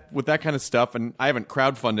to that with that kind of stuff, and I haven't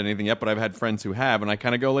crowdfunded anything yet, but I've had friends who have, and I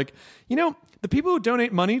kind of go like, the people who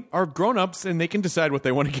donate money are grown-ups, and they can decide what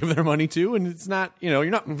they want to give their money to, and it's not, you're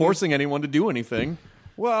not forcing anyone to do anything.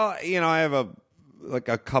 Well, I have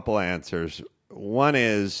a couple answers. One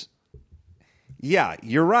is, yeah,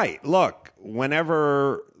 you're right. Look,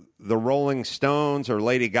 whenever the Rolling Stones or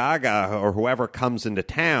Lady Gaga or whoever comes into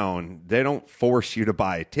town, they don't force you to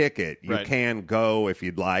buy a ticket. You Right. can go if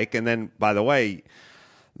you'd like. And then, by the way,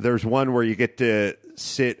 there's one where you get to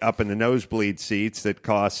sit up in the nosebleed seats that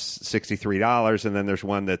costs $63, and then there's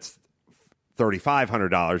one that's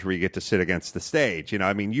 $3,500 where you get to sit against the stage.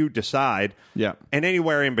 You decide. Yeah. And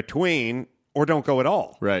anywhere in between, or don't go at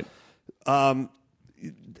all. Right. My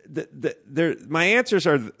answers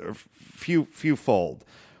are few-fold.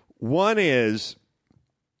 One is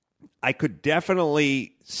I could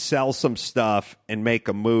definitely sell some stuff and make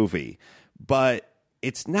a movie, but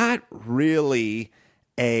it's not really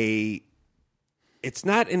it's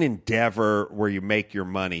not an endeavor where you make your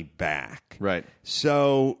money back. Right.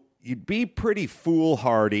 So you'd be pretty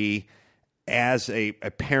foolhardy as a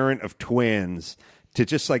parent of twins to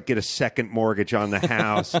just like get a second mortgage on the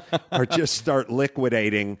house or just start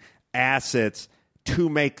liquidating assets to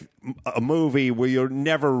make a movie where you're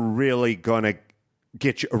never really going to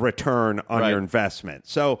get a return on your investment.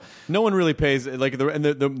 So no one really pays the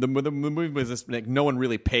movie business. Like, no one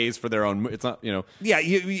really pays for their own. It's not Yeah,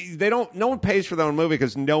 they don't. No one pays for their own movie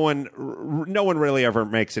because no one really ever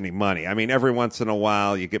makes any money. I mean, every once in a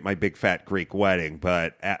while you get My Big Fat Greek Wedding,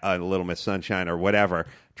 but Little Miss Sunshine or whatever.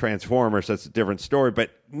 Transformers, that's a different story, but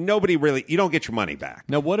nobody really, you don't get your money back.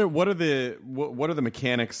 Now, what are the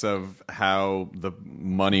mechanics of how the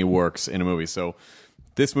money works in a movie? So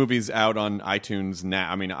this movie's out on iTunes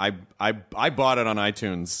now. I mean, I bought it on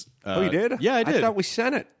iTunes. Oh, you did? Yeah, I did. I thought we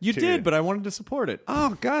sent it. You did, but I wanted to support it.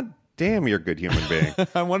 Oh, God damn, you're a good human being.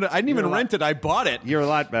 I didn't even rent it. I bought it. You're a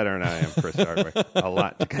lot better than I am, Chris Hardwick. A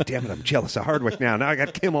lot. God damn it, I'm jealous of Hardwick now. Now I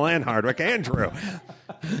got Kimmel and Hardwick and Drew.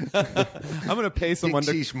 I'm going to pay someone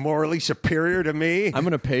Thinks he's morally superior to me. I'm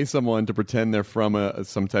going to pay someone to pretend they're from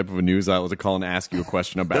some type of a news outlet to call and ask you a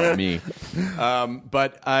question about me.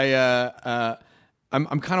 But I'm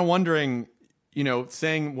kind of wondering,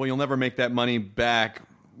 saying, well, you'll never make that money back.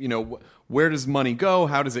 Where does money go?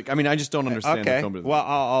 How does it? I mean, I just don't understand the film business.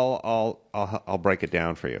 Well, I'll break it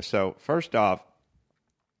down for you. So first off,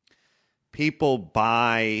 people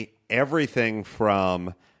buy everything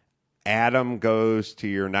from Adam goes to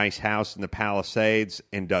your nice house in the Palisades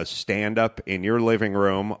and does stand-up in your living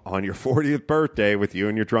room on your 40th birthday with you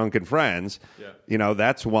and your drunken friends. Yeah.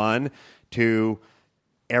 That's one. To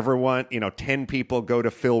everyone, 10 people go to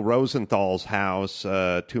Phil Rosenthal's house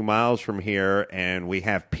 2 miles from here, and we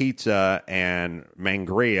have pizza and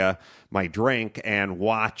mangria, my drink, and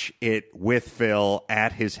watch it with Phil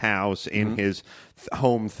at his house in his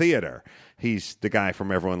home theater. He's the guy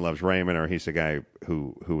from Everyone Loves Raymond, or he's the guy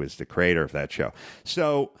who is the creator of that show.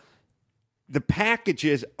 So the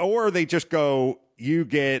packages, or they just go, you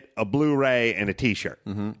get a Blu-ray and a T-shirt,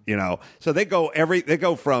 So they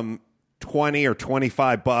go from $20 or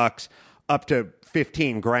 $25 up to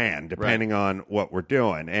 $15,000 depending on what we're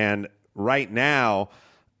doing. And right now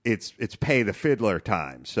it's pay the fiddler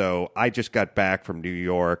time. So I just got back from New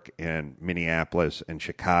York and Minneapolis and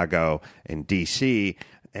Chicago and DC,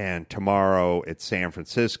 and tomorrow it's San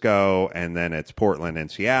Francisco, and then it's Portland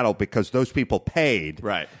and Seattle, because those people paid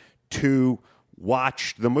to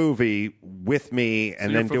watch the movie with me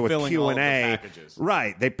and then do a Q&A.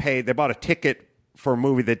 Right. They bought a ticket for a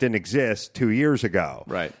movie that didn't exist 2 years ago.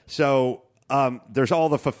 Right. So there's all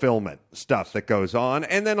the fulfillment stuff that goes on,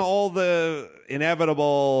 and then all the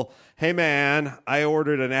inevitable, hey, man, I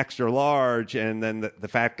ordered an extra large, and then the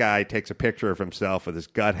fat guy takes a picture of himself with his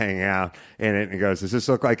gut hanging out in it and goes, does this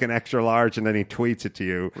look like an extra large? And then he tweets it to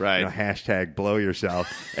you, hashtag blow yourself.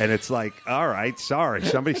 And it's like, all right, sorry,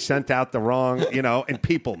 somebody sent out the wrong, and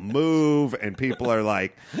people move, and people are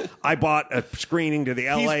like, I bought a screening to the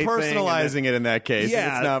LA thing. He's personalizing it in that case.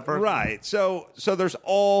 Yeah, it's not right. So there's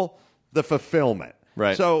all the fulfillment.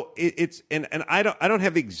 Right. So it's and I don't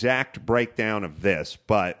have the exact breakdown of this,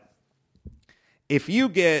 but if you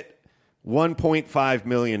get $1.5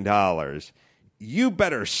 million, you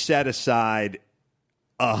better set aside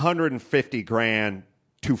 $150,000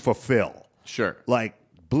 to fulfill. Sure. Like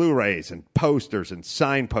Blu-rays and posters and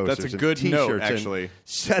sign posters. That's a and good T-shirts, note, actually.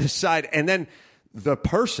 Set aside, and then the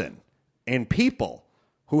person and people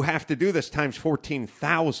who have to do this times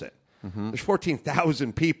 14,000. There's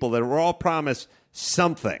 14,000 people that were all promised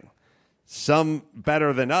something, some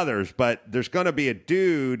better than others, but there's going to be a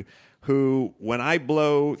dude who, when I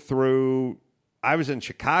blow through, I was in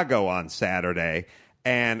Chicago on Saturday,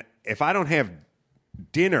 and if I don't have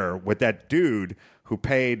dinner with that dude who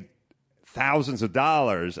paid thousands of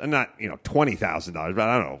dollars, and not $20,000, but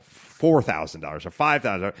I don't know, $4,000 or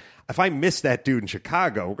 $5,000, if I miss that dude in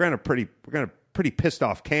Chicago, we're going to pretty pissed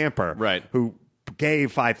off camper, right, who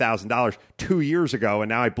gave $5,000 2 years ago, and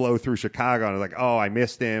now I blow through Chicago and I'm like, oh, I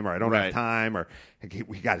missed him, or I don't have time, or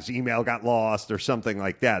his email got lost, or something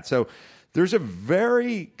like that. So there's a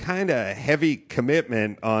very kind of heavy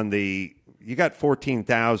commitment on you got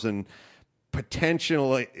 14,000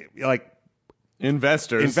 potentially like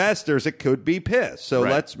investors that could be pissed. So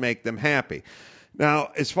let's make them happy.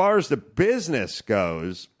 Now, as far as the business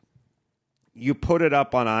goes, you put it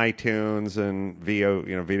up on iTunes and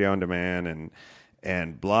video on demand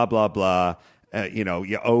and blah, blah, blah.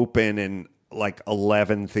 You open in like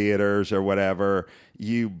 11 theaters or whatever.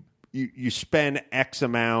 You spend X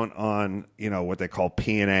amount on, what they call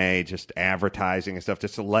P&A, just advertising and stuff,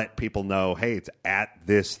 just to let people know, hey, it's at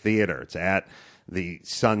this theater. It's at the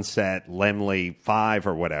Sunset Lemley 5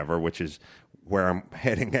 or whatever, which is where I'm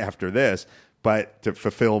heading after this, but to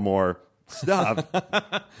fulfill more stuff.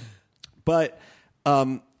 But,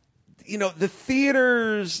 the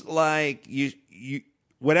theaters, like, you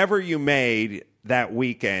whatever you made that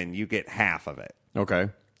weekend, you get half of it. Okay.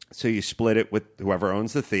 So you split it with whoever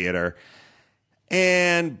owns the theater.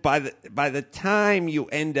 And by the time you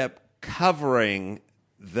end up covering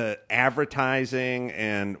the advertising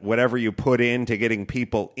and whatever you put into getting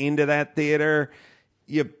people into that theater,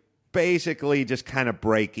 you basically just kind of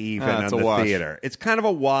break even on the theater. It's kind of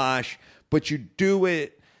a wash, but you do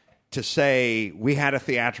it to say we had a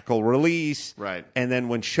theatrical release, right? And then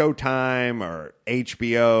when Showtime or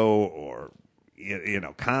HBO or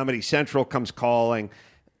Comedy Central comes calling,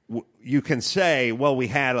 you can say, well, we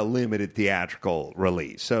had a limited theatrical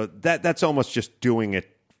release. So that's almost just doing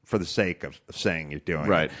it for the sake of saying you're doing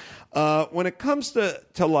it. When it comes to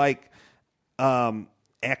like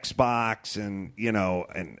Xbox and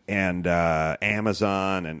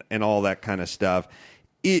Amazon and all that kind of stuff,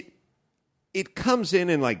 it comes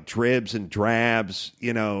in like dribs and drabs,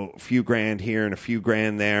 a few grand here and a few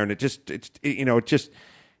grand there, and it just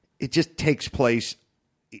takes place.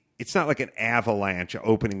 It's not like an avalanche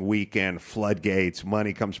opening weekend, floodgates,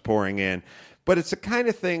 money comes pouring in, but it's the kind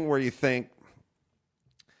of thing where you think,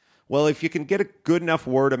 well, if you can get a good enough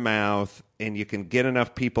word of mouth and you can get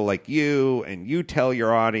enough people like you, and you tell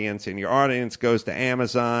your audience, and your audience goes to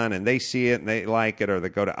Amazon and they see it and they like it, or they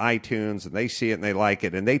go to iTunes and they see it and they like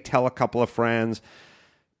it, and they tell a couple of friends,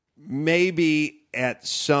 maybe at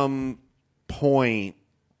some point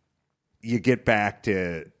you get back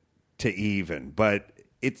to even. But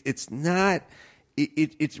it's not.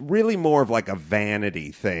 It's really more of like a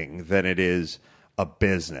vanity thing than it is a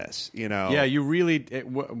business, you know? Yeah, you really.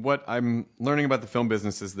 What I'm learning about the film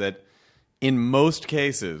business is that in most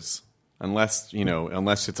cases, unless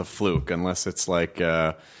it's a fluke, unless it's like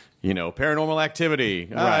Paranormal Activity,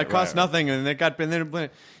 it costs nothing, and it got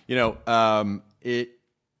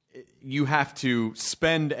you have to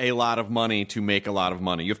spend a lot of money to make a lot of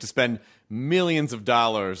money. You have to spend millions of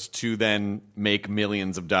dollars to then make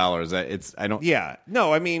millions of dollars. Yeah.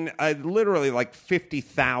 No, I mean, literally like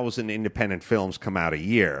 50,000 independent films come out a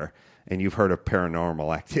year, and you've heard of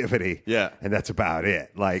Paranormal Activity. Yeah. And that's about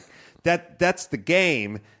it. Like, that's the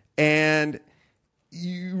game. And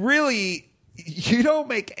you don't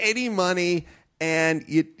make any money, and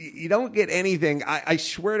you don't get anything. I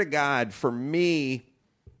swear to God, for me,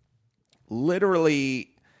 literally,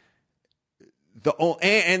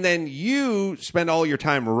 and then you spend all your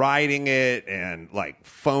time writing it and like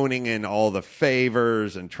phoning in all the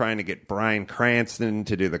favors and trying to get Bryan Cranston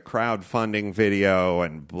to do the crowdfunding video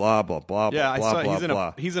and blah blah blah. Yeah, blah, I saw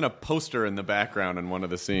blah. he's in a poster in the background in one of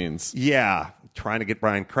the scenes. Yeah, trying to get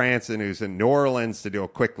Bryan Cranston, who's in New Orleans, to do a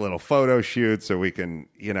quick little photo shoot so we can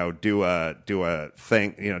do a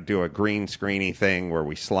thing, do a green screeny thing where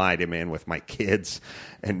we slide him in with my kids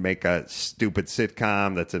and make a stupid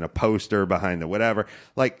sitcom that's in a poster behind the whatever.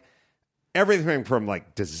 Like everything from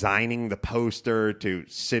like designing the poster to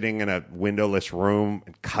sitting in a windowless room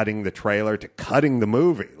and cutting the trailer to cutting the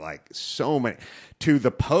movie, like so many, to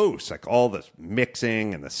the post, like all the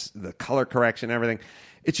mixing and the color correction, everything.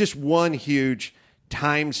 It's just one huge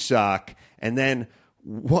time suck. And then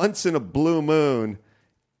once in a blue moon,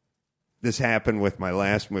 this happened with my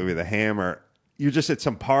last movie, The Hammer. You're just at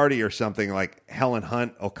some party or something, like Helen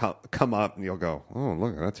Hunt will come up, and you'll go, "Oh,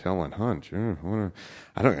 look, that's Helen Hunt."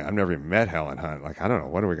 I've never even met Helen Hunt. Like, I don't know,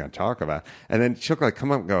 what are we going to talk about? And then she'll like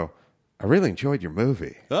come up and go, "I really enjoyed your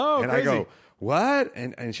movie." Oh, and crazy. I go, "What?"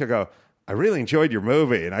 And she'll go, "I really enjoyed your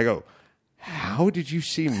movie." And I go, "How did you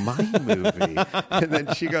see my movie?" And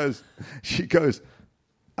then she goes,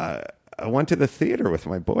 I went to the theater with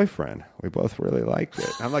my boyfriend. We both really liked it.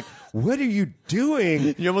 I'm like, what are you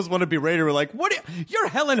doing? You almost want to berate her. Like, what? You're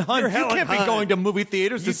Helen Hunt. You can't be going to movie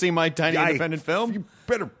theaters to see my tiny independent film. You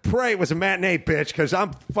better pray it was a matinee, bitch, because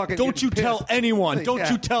I'm fucking. Don't you pissed. tell anyone. Don't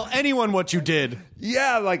you tell anyone what you did.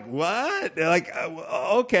 Yeah, like what? Like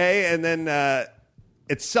okay, and then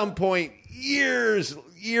at some point, years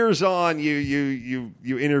on, you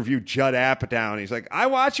interview Judd Apatow, and he's like, I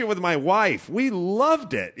watched it with my wife. We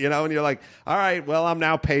loved it, and you're like, all right, well, I'm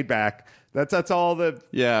now paid back. That's all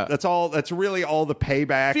that's really all the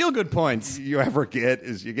payback. Feel good points you ever get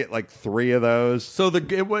is you get like 3 of those. So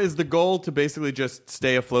is the goal to basically just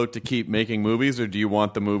stay afloat to keep making movies, or do you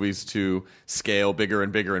want the movies to scale bigger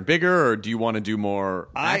and bigger and bigger, or do you want to do more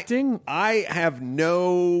acting? I have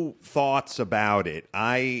no thoughts about it.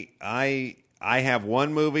 I have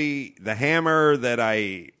one movie, The Hammer, that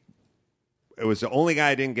it was the only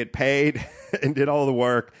guy I didn't get paid and did all the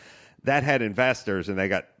work. That had investors, and they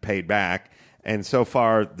got paid back. And so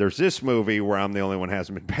far, there's this movie where I'm the only one who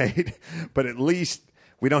hasn't been paid. But at least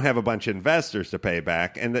we don't have a bunch of investors to pay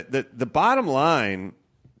back. And the bottom line,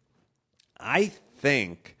 I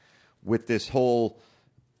think, with this whole,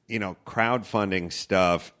 crowdfunding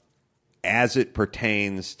stuff, as it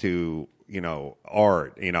pertains to,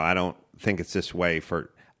 art, I don't think it's this way for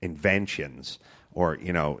inventions or,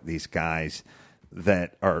 these guys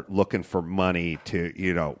that are looking for money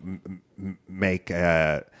to, make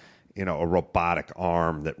a robotic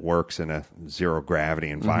arm that works in a zero gravity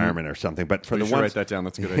environment or something. But for the ones, write that down.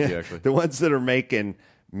 That's a good idea, actually. The ones that are making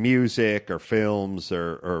music or films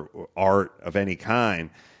or art of any kind,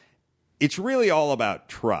 it's really all about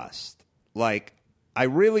trust. Like, I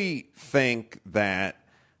really think that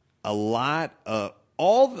a lot of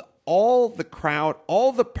all the crowd,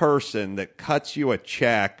 all the person that cuts you a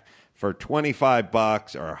check for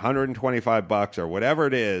 $25 or $125 or whatever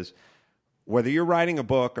it is, whether you're writing a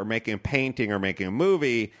book or making a painting or making a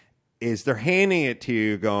movie, is they're handing it to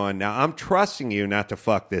you going, now I'm trusting you not to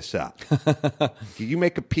fuck this up. You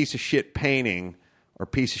make a piece of shit painting or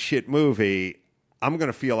piece of shit movie, I'm going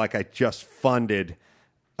to feel like I just funded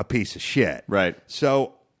a piece of shit. Right.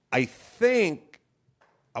 So I think,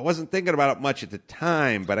 I wasn't thinking about it much at the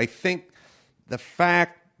time, but I think the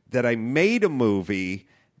fact that I made a movie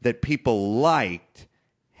that people liked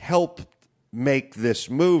helped make this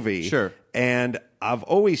movie. Sure. And I've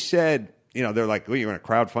always said, they're like, well, you're going to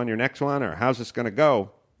crowdfund your next one, or how's this going to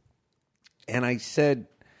go? And I said,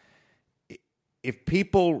 if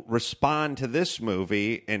people respond to this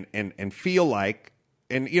movie and feel like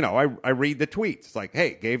and I read the tweets. It's like,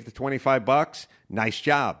 hey, gave the $25, nice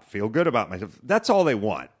job, feel good about myself. That's all they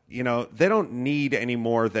want. They don't need any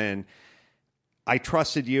more than I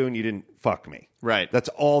trusted you and you didn't fuck me. Right. That's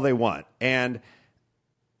all they want. And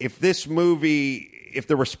if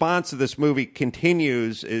the response to this movie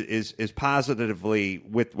continues is positively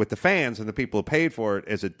with the fans and the people who paid for it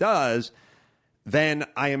as it does, then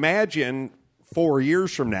I imagine 4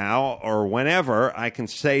 years from now or whenever I can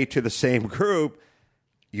say to the same group,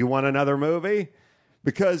 you want another movie?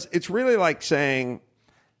 Because it's really like saying,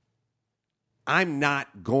 I'm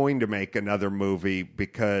not going to make another movie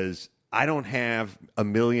because I don't have $1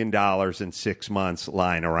 million in 6 months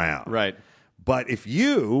lying around. Right. But if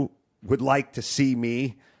you would like to see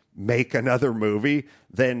me make another movie,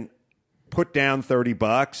 then put down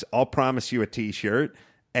 $30. I'll promise you a T-shirt,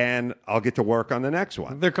 and I'll get to work on the next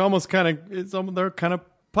one. They're almost kind of they're kind of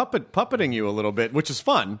puppeting you a little bit, which is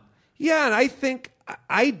fun. Yeah, and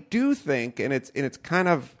I do think, and it's kind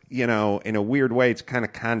of, in a weird way, it's kind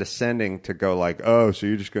of condescending to go like, oh, so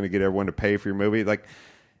you're just going to get everyone to pay for your movie? Like,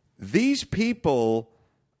 these people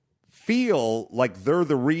feel like they're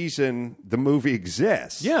the reason the movie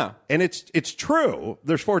exists. Yeah. And it's true.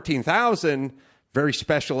 There's 14,000 very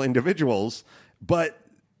special individuals, but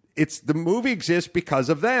the movie exists because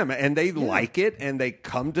of them, and they like it, and they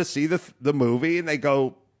come to see the movie, and they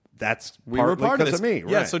go, that's partly because of me.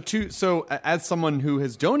 Yeah, right. So as someone who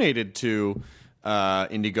has donated to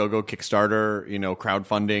Indiegogo, Kickstarter,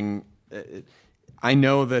 crowdfunding, I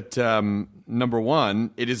know that, number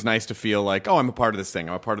one, it is nice to feel like, oh, I'm a part of this thing.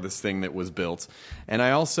 I'm a part of this thing that was built. And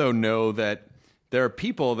I also know that there are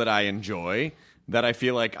people that I enjoy that I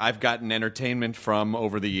feel like I've gotten entertainment from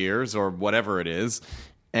over the years or whatever it is.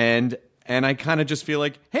 And I kind of just feel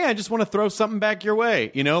like, hey, I just want to throw something back your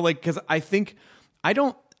way, because I think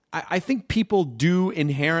people do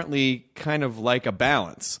inherently kind of like a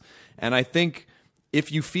balance. And I think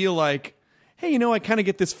if you feel like, hey, I kind of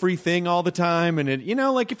get this free thing all the time, and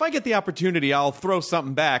if I get the opportunity, I'll throw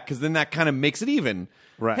something back because then that kind of makes it even.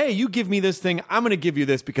 Right. Hey, you give me this thing, I'm going to give you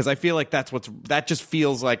this because I feel like that just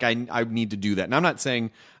feels like I need to do that. And I'm not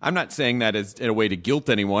saying that as in a way to guilt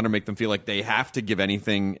anyone or make them feel like they have to give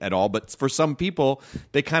anything at all. But for some people,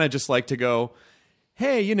 they kind of just like to go,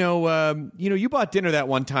 hey, you bought dinner that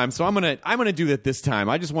one time, so I'm gonna do that this time.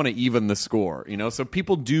 I just want to even the score, So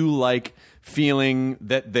people do like feeling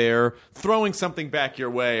that they're throwing something back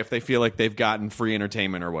your way if they feel like they've gotten free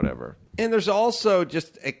entertainment or whatever. And there's also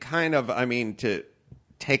just a kind of, to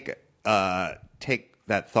take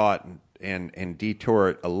that thought and detour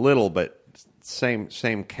it a little, but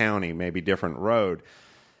same county, maybe different road.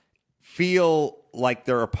 Feel like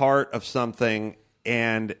they're a part of something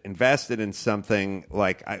and invested in something.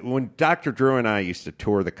 Like when Dr. Drew and I used to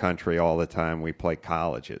tour the country all the time, we played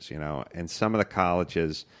colleges, and some of the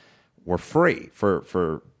colleges were free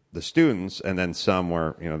for the students, and then some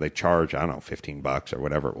were, they charge, I don't know, $15 or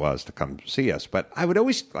whatever it was to come see us. But I would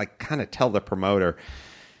always kind of tell the promoter,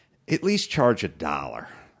 at least charge $1,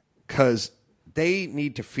 because they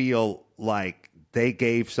need to feel like they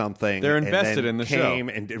gave something. They're invested in the show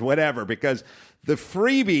and did whatever, because the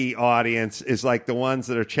freebie audience is like the ones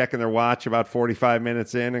that are checking their watch about 45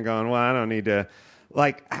 minutes in and going, well, I don't need to.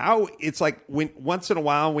 Like how it's like when once in a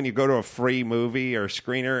while when you go to a free movie or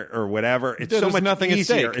screener or whatever, it's so much nothing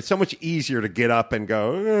easier. at stake. It's so much easier to get up and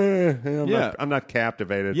go, I'm not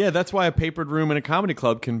captivated. Yeah, that's why a papered room in a comedy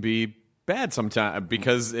club can be bad sometimes,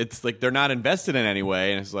 because it's like they're not invested in any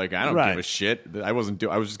way, and it's like, I don't give a shit. I was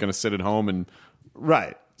just going to sit at home and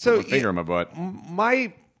So put my finger in my butt.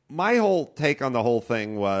 My whole take on the whole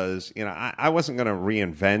thing was, I wasn't going to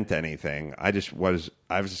reinvent anything. I was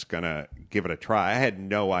just going to give it a try. I had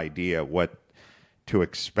no idea what to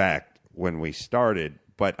expect when we started,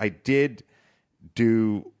 but I did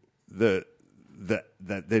do the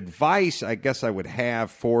advice I guess I would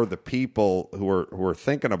have for the people who are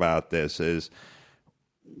thinking about this is,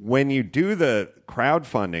 when you do the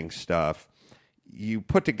crowdfunding stuff, you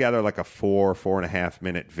put together like a 4.5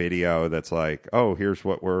 minute video that's like, oh, here's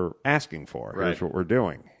what we're asking for. Right. Here's what we're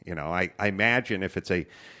doing. I imagine if it's a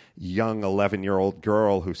young 11-year-old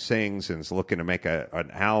girl who sings and is looking to make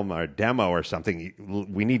an album or a demo or something,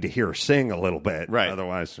 we need to hear her sing a little bit. Right.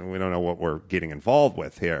 Otherwise, we don't know what we're getting involved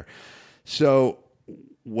with here. So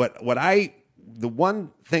the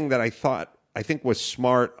one thing that I think was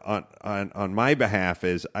smart on my behalf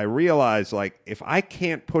is I realized, like, if I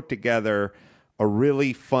can't put together a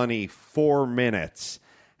really funny 4 minutes,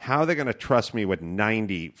 how are they going to trust me with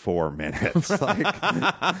 94 minutes? Like,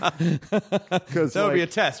 that would be a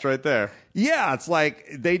test right there. Yeah, it's like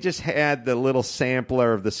they just had the little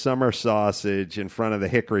sampler of the summer sausage in front of the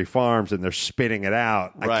Hickory Farms, and they're spitting it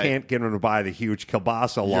out. Right. I can't get them to buy the huge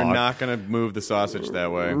kielbasa log. You're not going to move the sausage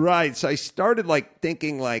that way. Right. So I started like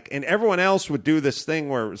thinking like, and everyone else would do this thing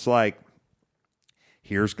where it's like,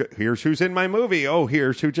 here's who's in my movie. Oh,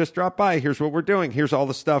 here's who just dropped by. Here's what we're doing. Here's all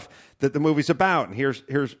the stuff that the movie's about. And here's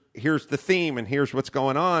the theme, and here's what's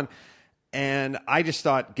going on. And I just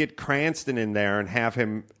thought, get Cranston in there and have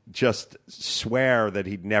him just swear that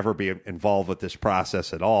he'd never be involved with this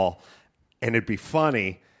process at all. And it'd be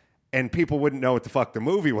funny. And people wouldn't know what the fuck the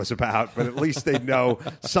movie was about, but at least they'd know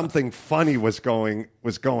something funny was going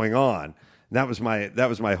on. That was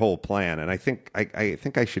my whole plan, and I think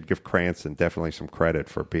I should give Cranston definitely some credit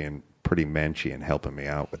for being pretty menschy and helping me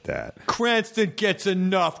out with that. Cranston gets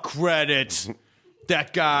enough credit.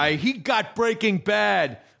 That guy, he got Breaking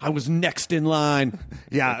Bad. I was next in line.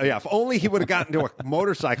 Yeah. If only he would have gotten into a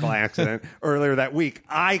motorcycle accident earlier that week,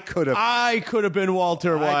 I could have been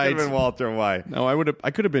Walter White. No,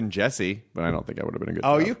 I could have been Jesse, but I don't think I would have been a good.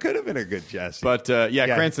 Oh, you could have been a good Jesse. But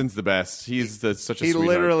Cranston's the best. He's such a he sweetheart.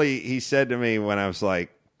 literally he said to me when I was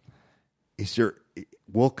like,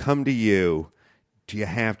 we'll come to you. Do you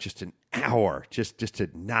have just an hour just to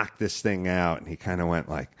knock this thing out? And he kind of went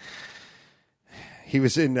like, he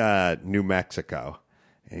was in New Mexico.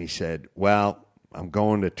 And he said, well, I'm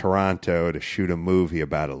going to Toronto to shoot a movie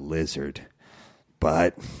about a lizard.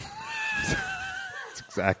 But that's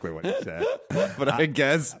exactly what he said. But I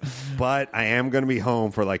guess. But I am going to be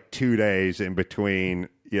home for like 2 days in between,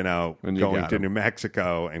 going to New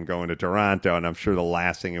Mexico and going to Toronto. And I'm sure the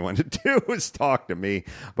last thing he wanted to do was talk to me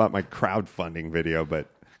about my crowdfunding video. But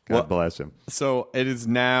God bless him. So it is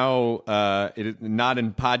now, it is not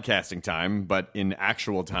in podcasting time, but in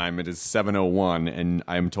actual time, it is 7:01, and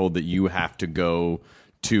I'm told that you have to go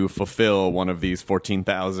to fulfill one of these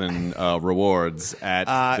 14,000 rewards at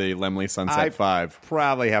the Lemley Sunset 5.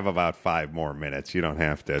 Probably have about 5 more minutes. You don't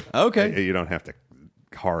have to. Okay. You don't have to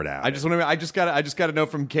hard out. I just got a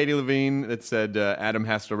note from Katie Levine that said Adam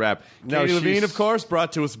has to rap. No, Katie Levine, of course,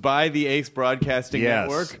 brought to us by the Ace Broadcasting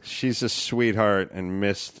Network. She's a sweetheart and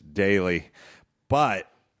missed daily. But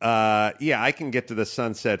I can get to the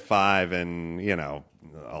Sunset 5 in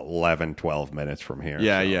 11, 12 minutes from here.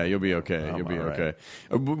 Yeah, so you'll be okay. You'll be right.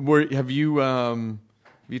 okay. Have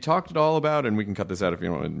you talked at all about, and we can cut this out if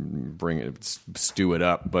you want to bring it, stew it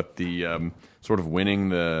up, but the sort of winning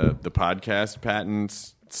the podcast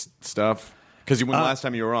patent stuff? Because you won last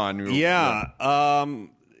time you were on. I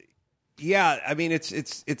mean,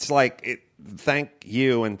 it's like, thank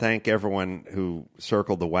you and thank everyone who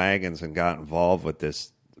circled the wagons and got involved with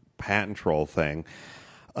this patent troll thing.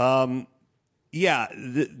 The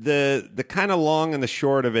kind of long and the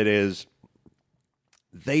short of it is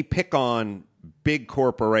they pick on big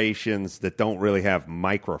corporations that don't really have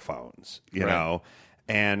microphones, you know,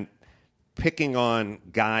 and picking on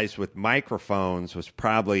guys with microphones was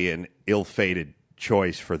probably an ill-fated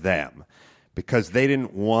choice for them because they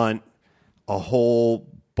didn't want a whole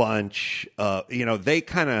bunch of, they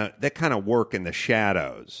kind of work in the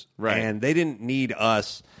shadows, right? And they didn't need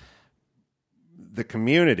us, the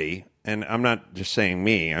community. And I'm not just saying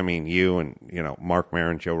me. I mean you and Mark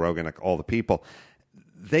Maron, Joe Rogan, like all the people.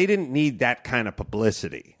 They didn't need that kind of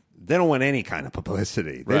publicity. They don't want any kind of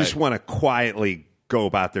publicity. They just want to quietly go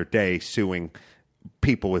about their day suing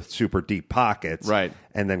people with super deep pockets, right?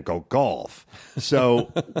 And then go golf.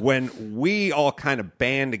 So when we all kind of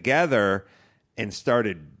band together and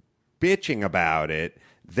started bitching about it,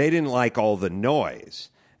 they didn't like all the noise,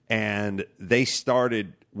 and they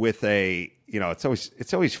started with a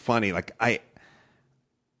it's always funny. Like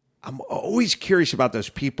I'm always curious about those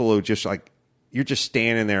people who just like. You're just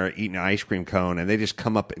standing there eating an ice cream cone, and they just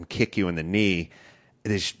come up and kick you in the knee.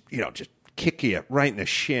 They just kick you right in the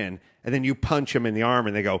shin, and then you punch them in the arm,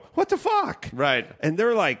 and they go, "What the fuck?" Right. And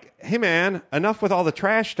they're like, "Hey, man, enough with all the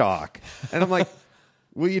trash talk." And I'm like,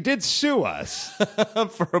 "Well, you did sue us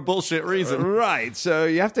for a bullshit reason, right? So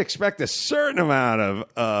you have to expect a certain amount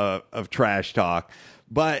of trash talk."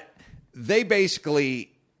 But they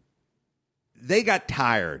got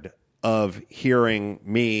tired of hearing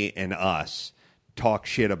me and us talk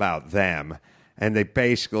shit about them, and they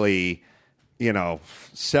basically,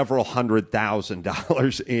 several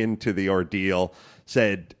 $100,000 into the ordeal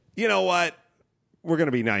said, "You know what? We're going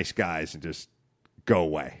to be nice guys and just go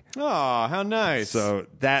away." Oh, how nice! So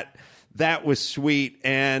that was sweet.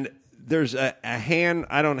 And there's a hand.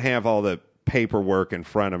 I don't have all the paperwork in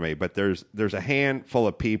front of me, but there's a handful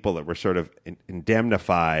of people that were sort of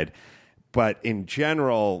indemnified But in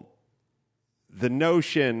general, the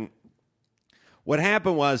notion, what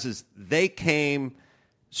happened is they came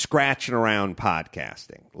scratching around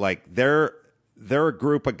podcasting. Like they're a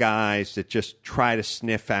group of guys that just try to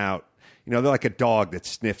sniff out. They're like a dog that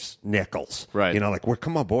sniffs nickels. Right. Like,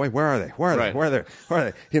 come on, boy, where are they? Where are they? Where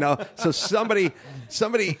are they? So somebody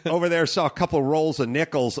over there saw a couple of rolls of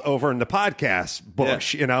nickels over in the podcast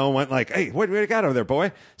bush, and went like, hey, what do you got over there,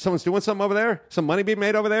 boy? Someone's doing something over there? Some money being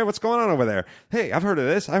made over there? What's going on over there? Hey, I've heard of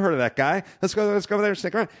this. I've heard of that guy. Let's go over there and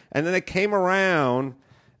stick around. And then they came around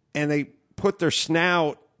and they put their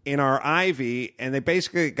snout in our ivy, and they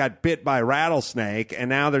basically got bit by a rattlesnake, and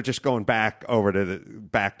now they're just going back over to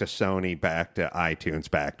back to Sony, back to iTunes,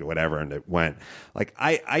 back to whatever, and it went like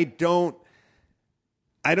I don't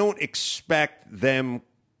expect them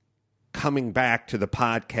coming back to the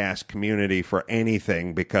podcast community for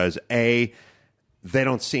anything because A, they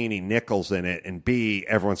don't see any nickels in it, and B,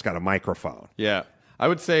 everyone's got a mmicrophone. Yeah. I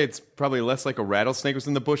would say it's probably less like a rattlesnake was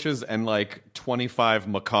in the bushes and like 25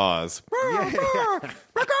 macaws.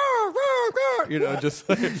 Just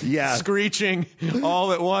like screeching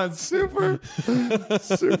all at once. Super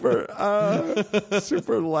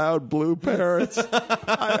loud blue parrots.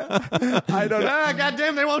 I don't know.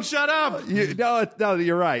 Goddamn, they won't shut up. No,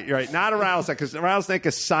 you're right. You're right. Not a rattlesnake, because the rattlesnake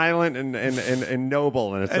is silent and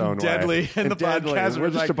noble in its own deadly. way. And the deadly. podcast We're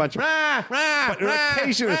just a bunch of... But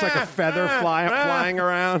occasionally there's like a feather flying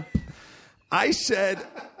around. I said...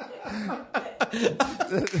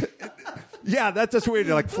 Yeah, that's just weird.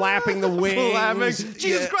 You're like flapping the wings.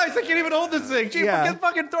 Jesus Christ, I can't even hold this thing.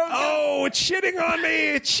 Fucking throw it. Oh, it's shitting on me.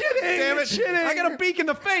 It's shitting. Damn it. It's shitting. I got a beak in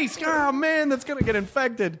the face. Oh, man, that's going to get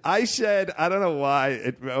infected. I said, I don't know why.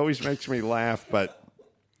 It always makes me laugh, but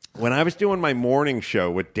when I was doing my morning show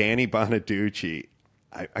with Danny Bonaducci,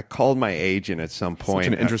 I called my agent at some point.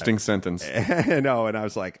 Such an interesting sentence. I know, and I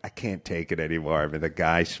was like, I can't take it anymore. I mean, the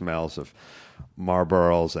guy smells of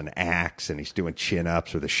Marlboros and Axe, and he's doing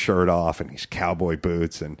chin-ups with his shirt off, and he's cowboy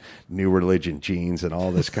boots and New Religion jeans and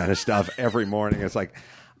all this kind of stuff every morning. It's like,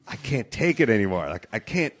 I can't take it anymore. Like, I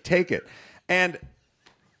can't take it. And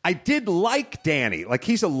I did like Danny. Like,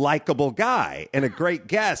 he's a likable guy and a great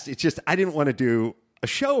guest. It's just I didn't want to do a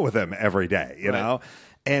show with him every day, you know?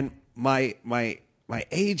 And my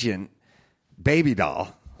agent, Baby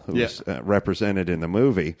Doll, who's represented in the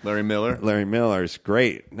movie. Larry Miller. Larry Miller is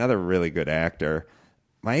great. Another really good actor.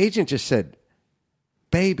 My agent just said,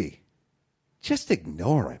 baby, just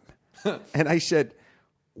ignore him. And I said,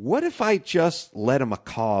 what if I just let a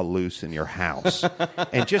macaw loose in your house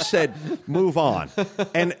and just said, move on?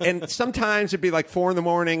 And sometimes it'd be like 4 a.m.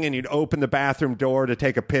 and you'd open the bathroom door to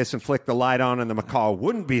take a piss and flick the light on and the macaw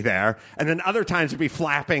wouldn't be there. And then other times it'd be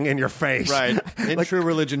flapping in your face. Right. In like, True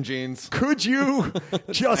Religion jeans. Could you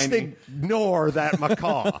just ignore that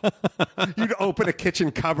macaw? You'd open a kitchen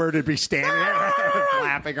cupboard, it'd be standing there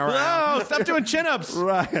flapping around. No, stop doing chin-ups.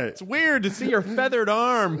 Right. It's weird to see your feathered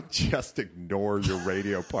arm. Just ignore your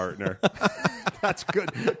radio partner. That's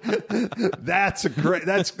good. That's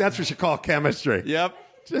what you call chemistry. Yep.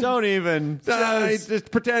 Don't even.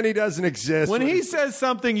 Just pretend he doesn't exist. When he says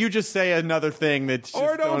something, you just say another thing that.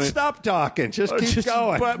 Or don't stop talking. Just keep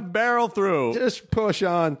going. Barrel through. Just push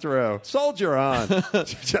on through. Soldier on.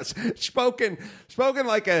 Just spoken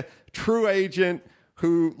like a true agent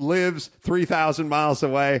who lives 3,000 miles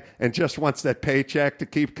away and just wants that paycheck to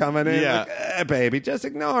keep coming in. Yeah. Like, baby, just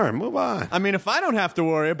ignore him. Move on. I mean, if I don't have to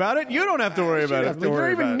worry about it, you don't have to worry about it. You're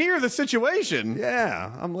even near the situation.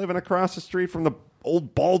 Yeah. I'm living across the street from the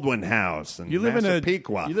old Baldwin house and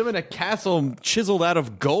Massapequa. You live in a castle chiseled out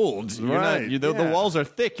of gold. The walls are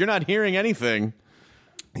thick. You're not hearing anything.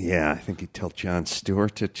 Yeah, I think he'd tell Jon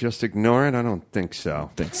Stewart to just ignore it. I don't think so.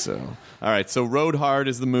 All right, so Road Hard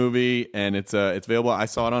is the movie, and it's available. I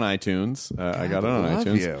saw it on iTunes. I got it on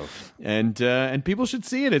iTunes, and people should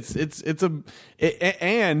see it.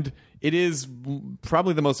 And it is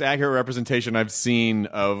probably the most accurate representation I've seen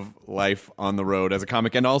of life on the road as a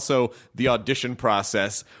comic, and also the audition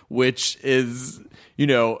process, which is,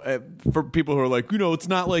 for people who are like, it's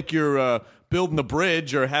not like you're building a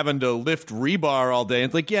bridge or having to lift rebar all day.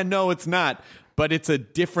 It's like, yeah, no, it's not. But it's a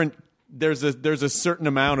different. There's a certain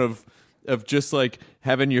amount of just like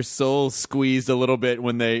having your soul squeezed a little bit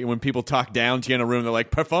when people talk down to you in a room. They're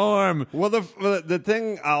like, perform. Well, the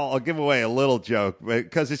thing, I'll give away a little joke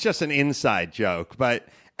because it's just an inside joke. But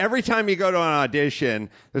every time you go to an audition,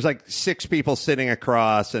 there's like 6 people sitting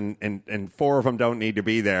across, and 4 of them don't need to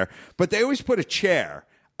be there. But they always put a chair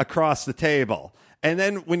across the table. And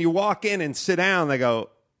then when you walk in and sit down, they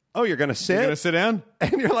go, oh, you're going to sit? You're going to sit down?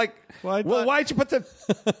 And you're like, why'd you put the...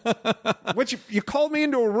 you called me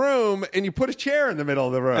into a room and you put a chair in the middle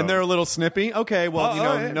of the room. And they're a little snippy. Okay, well,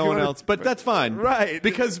 no one else. But that's fine. Right.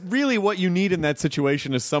 Because really what you need in that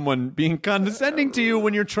situation is someone being condescending to you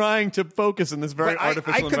when you're trying to focus in this very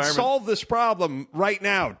artificial environment. I could solve this problem right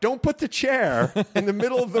now. Don't put the chair in the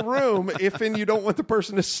middle of the room if you don't want the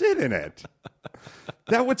person to sit in it.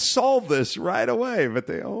 That would solve this right away, but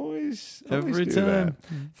they always Every do time. that.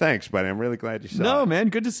 Thanks, buddy. I'm really glad you saw it. No, man.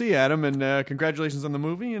 Good to see you, Adam. And congratulations on the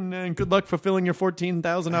movie. And good luck fulfilling your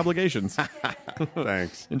 14,000 obligations.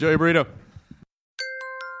 Thanks. Enjoy your burrito.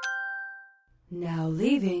 Now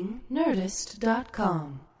leaving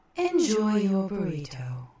Nerdist.com. Enjoy your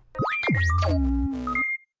burrito.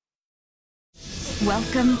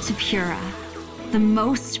 Welcome to Pura, the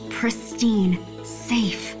most pristine,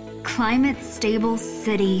 safe, climate-stable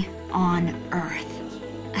city on Earth.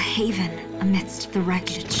 A haven amidst the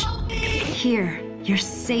wreckage. Here, you're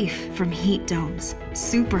safe from heat domes,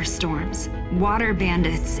 superstorms, water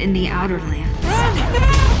bandits in the outer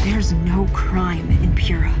lands. There's no crime in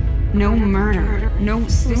Pura. No murder, no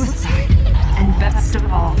suicide. And best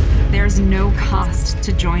of all, there's no cost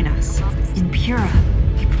to join us. In Pura,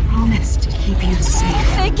 we promise to keep you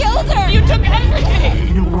safe. They killed her! You took everything!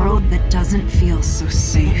 In a world that doesn't feel so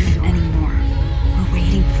safe anymore, we're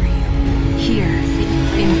waiting for you. Here,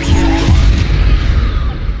 in Pura.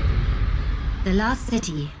 The Last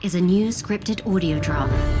City is a new scripted audio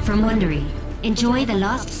drama from Wondery. Enjoy The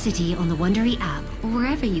Last City on the Wondery app or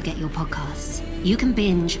wherever you get your podcasts. You can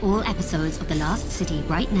binge all episodes of The Last City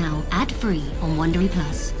right now, ad-free on Wondery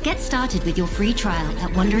Plus. Get started with your free trial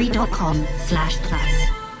at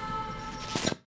Wondery.com/plus.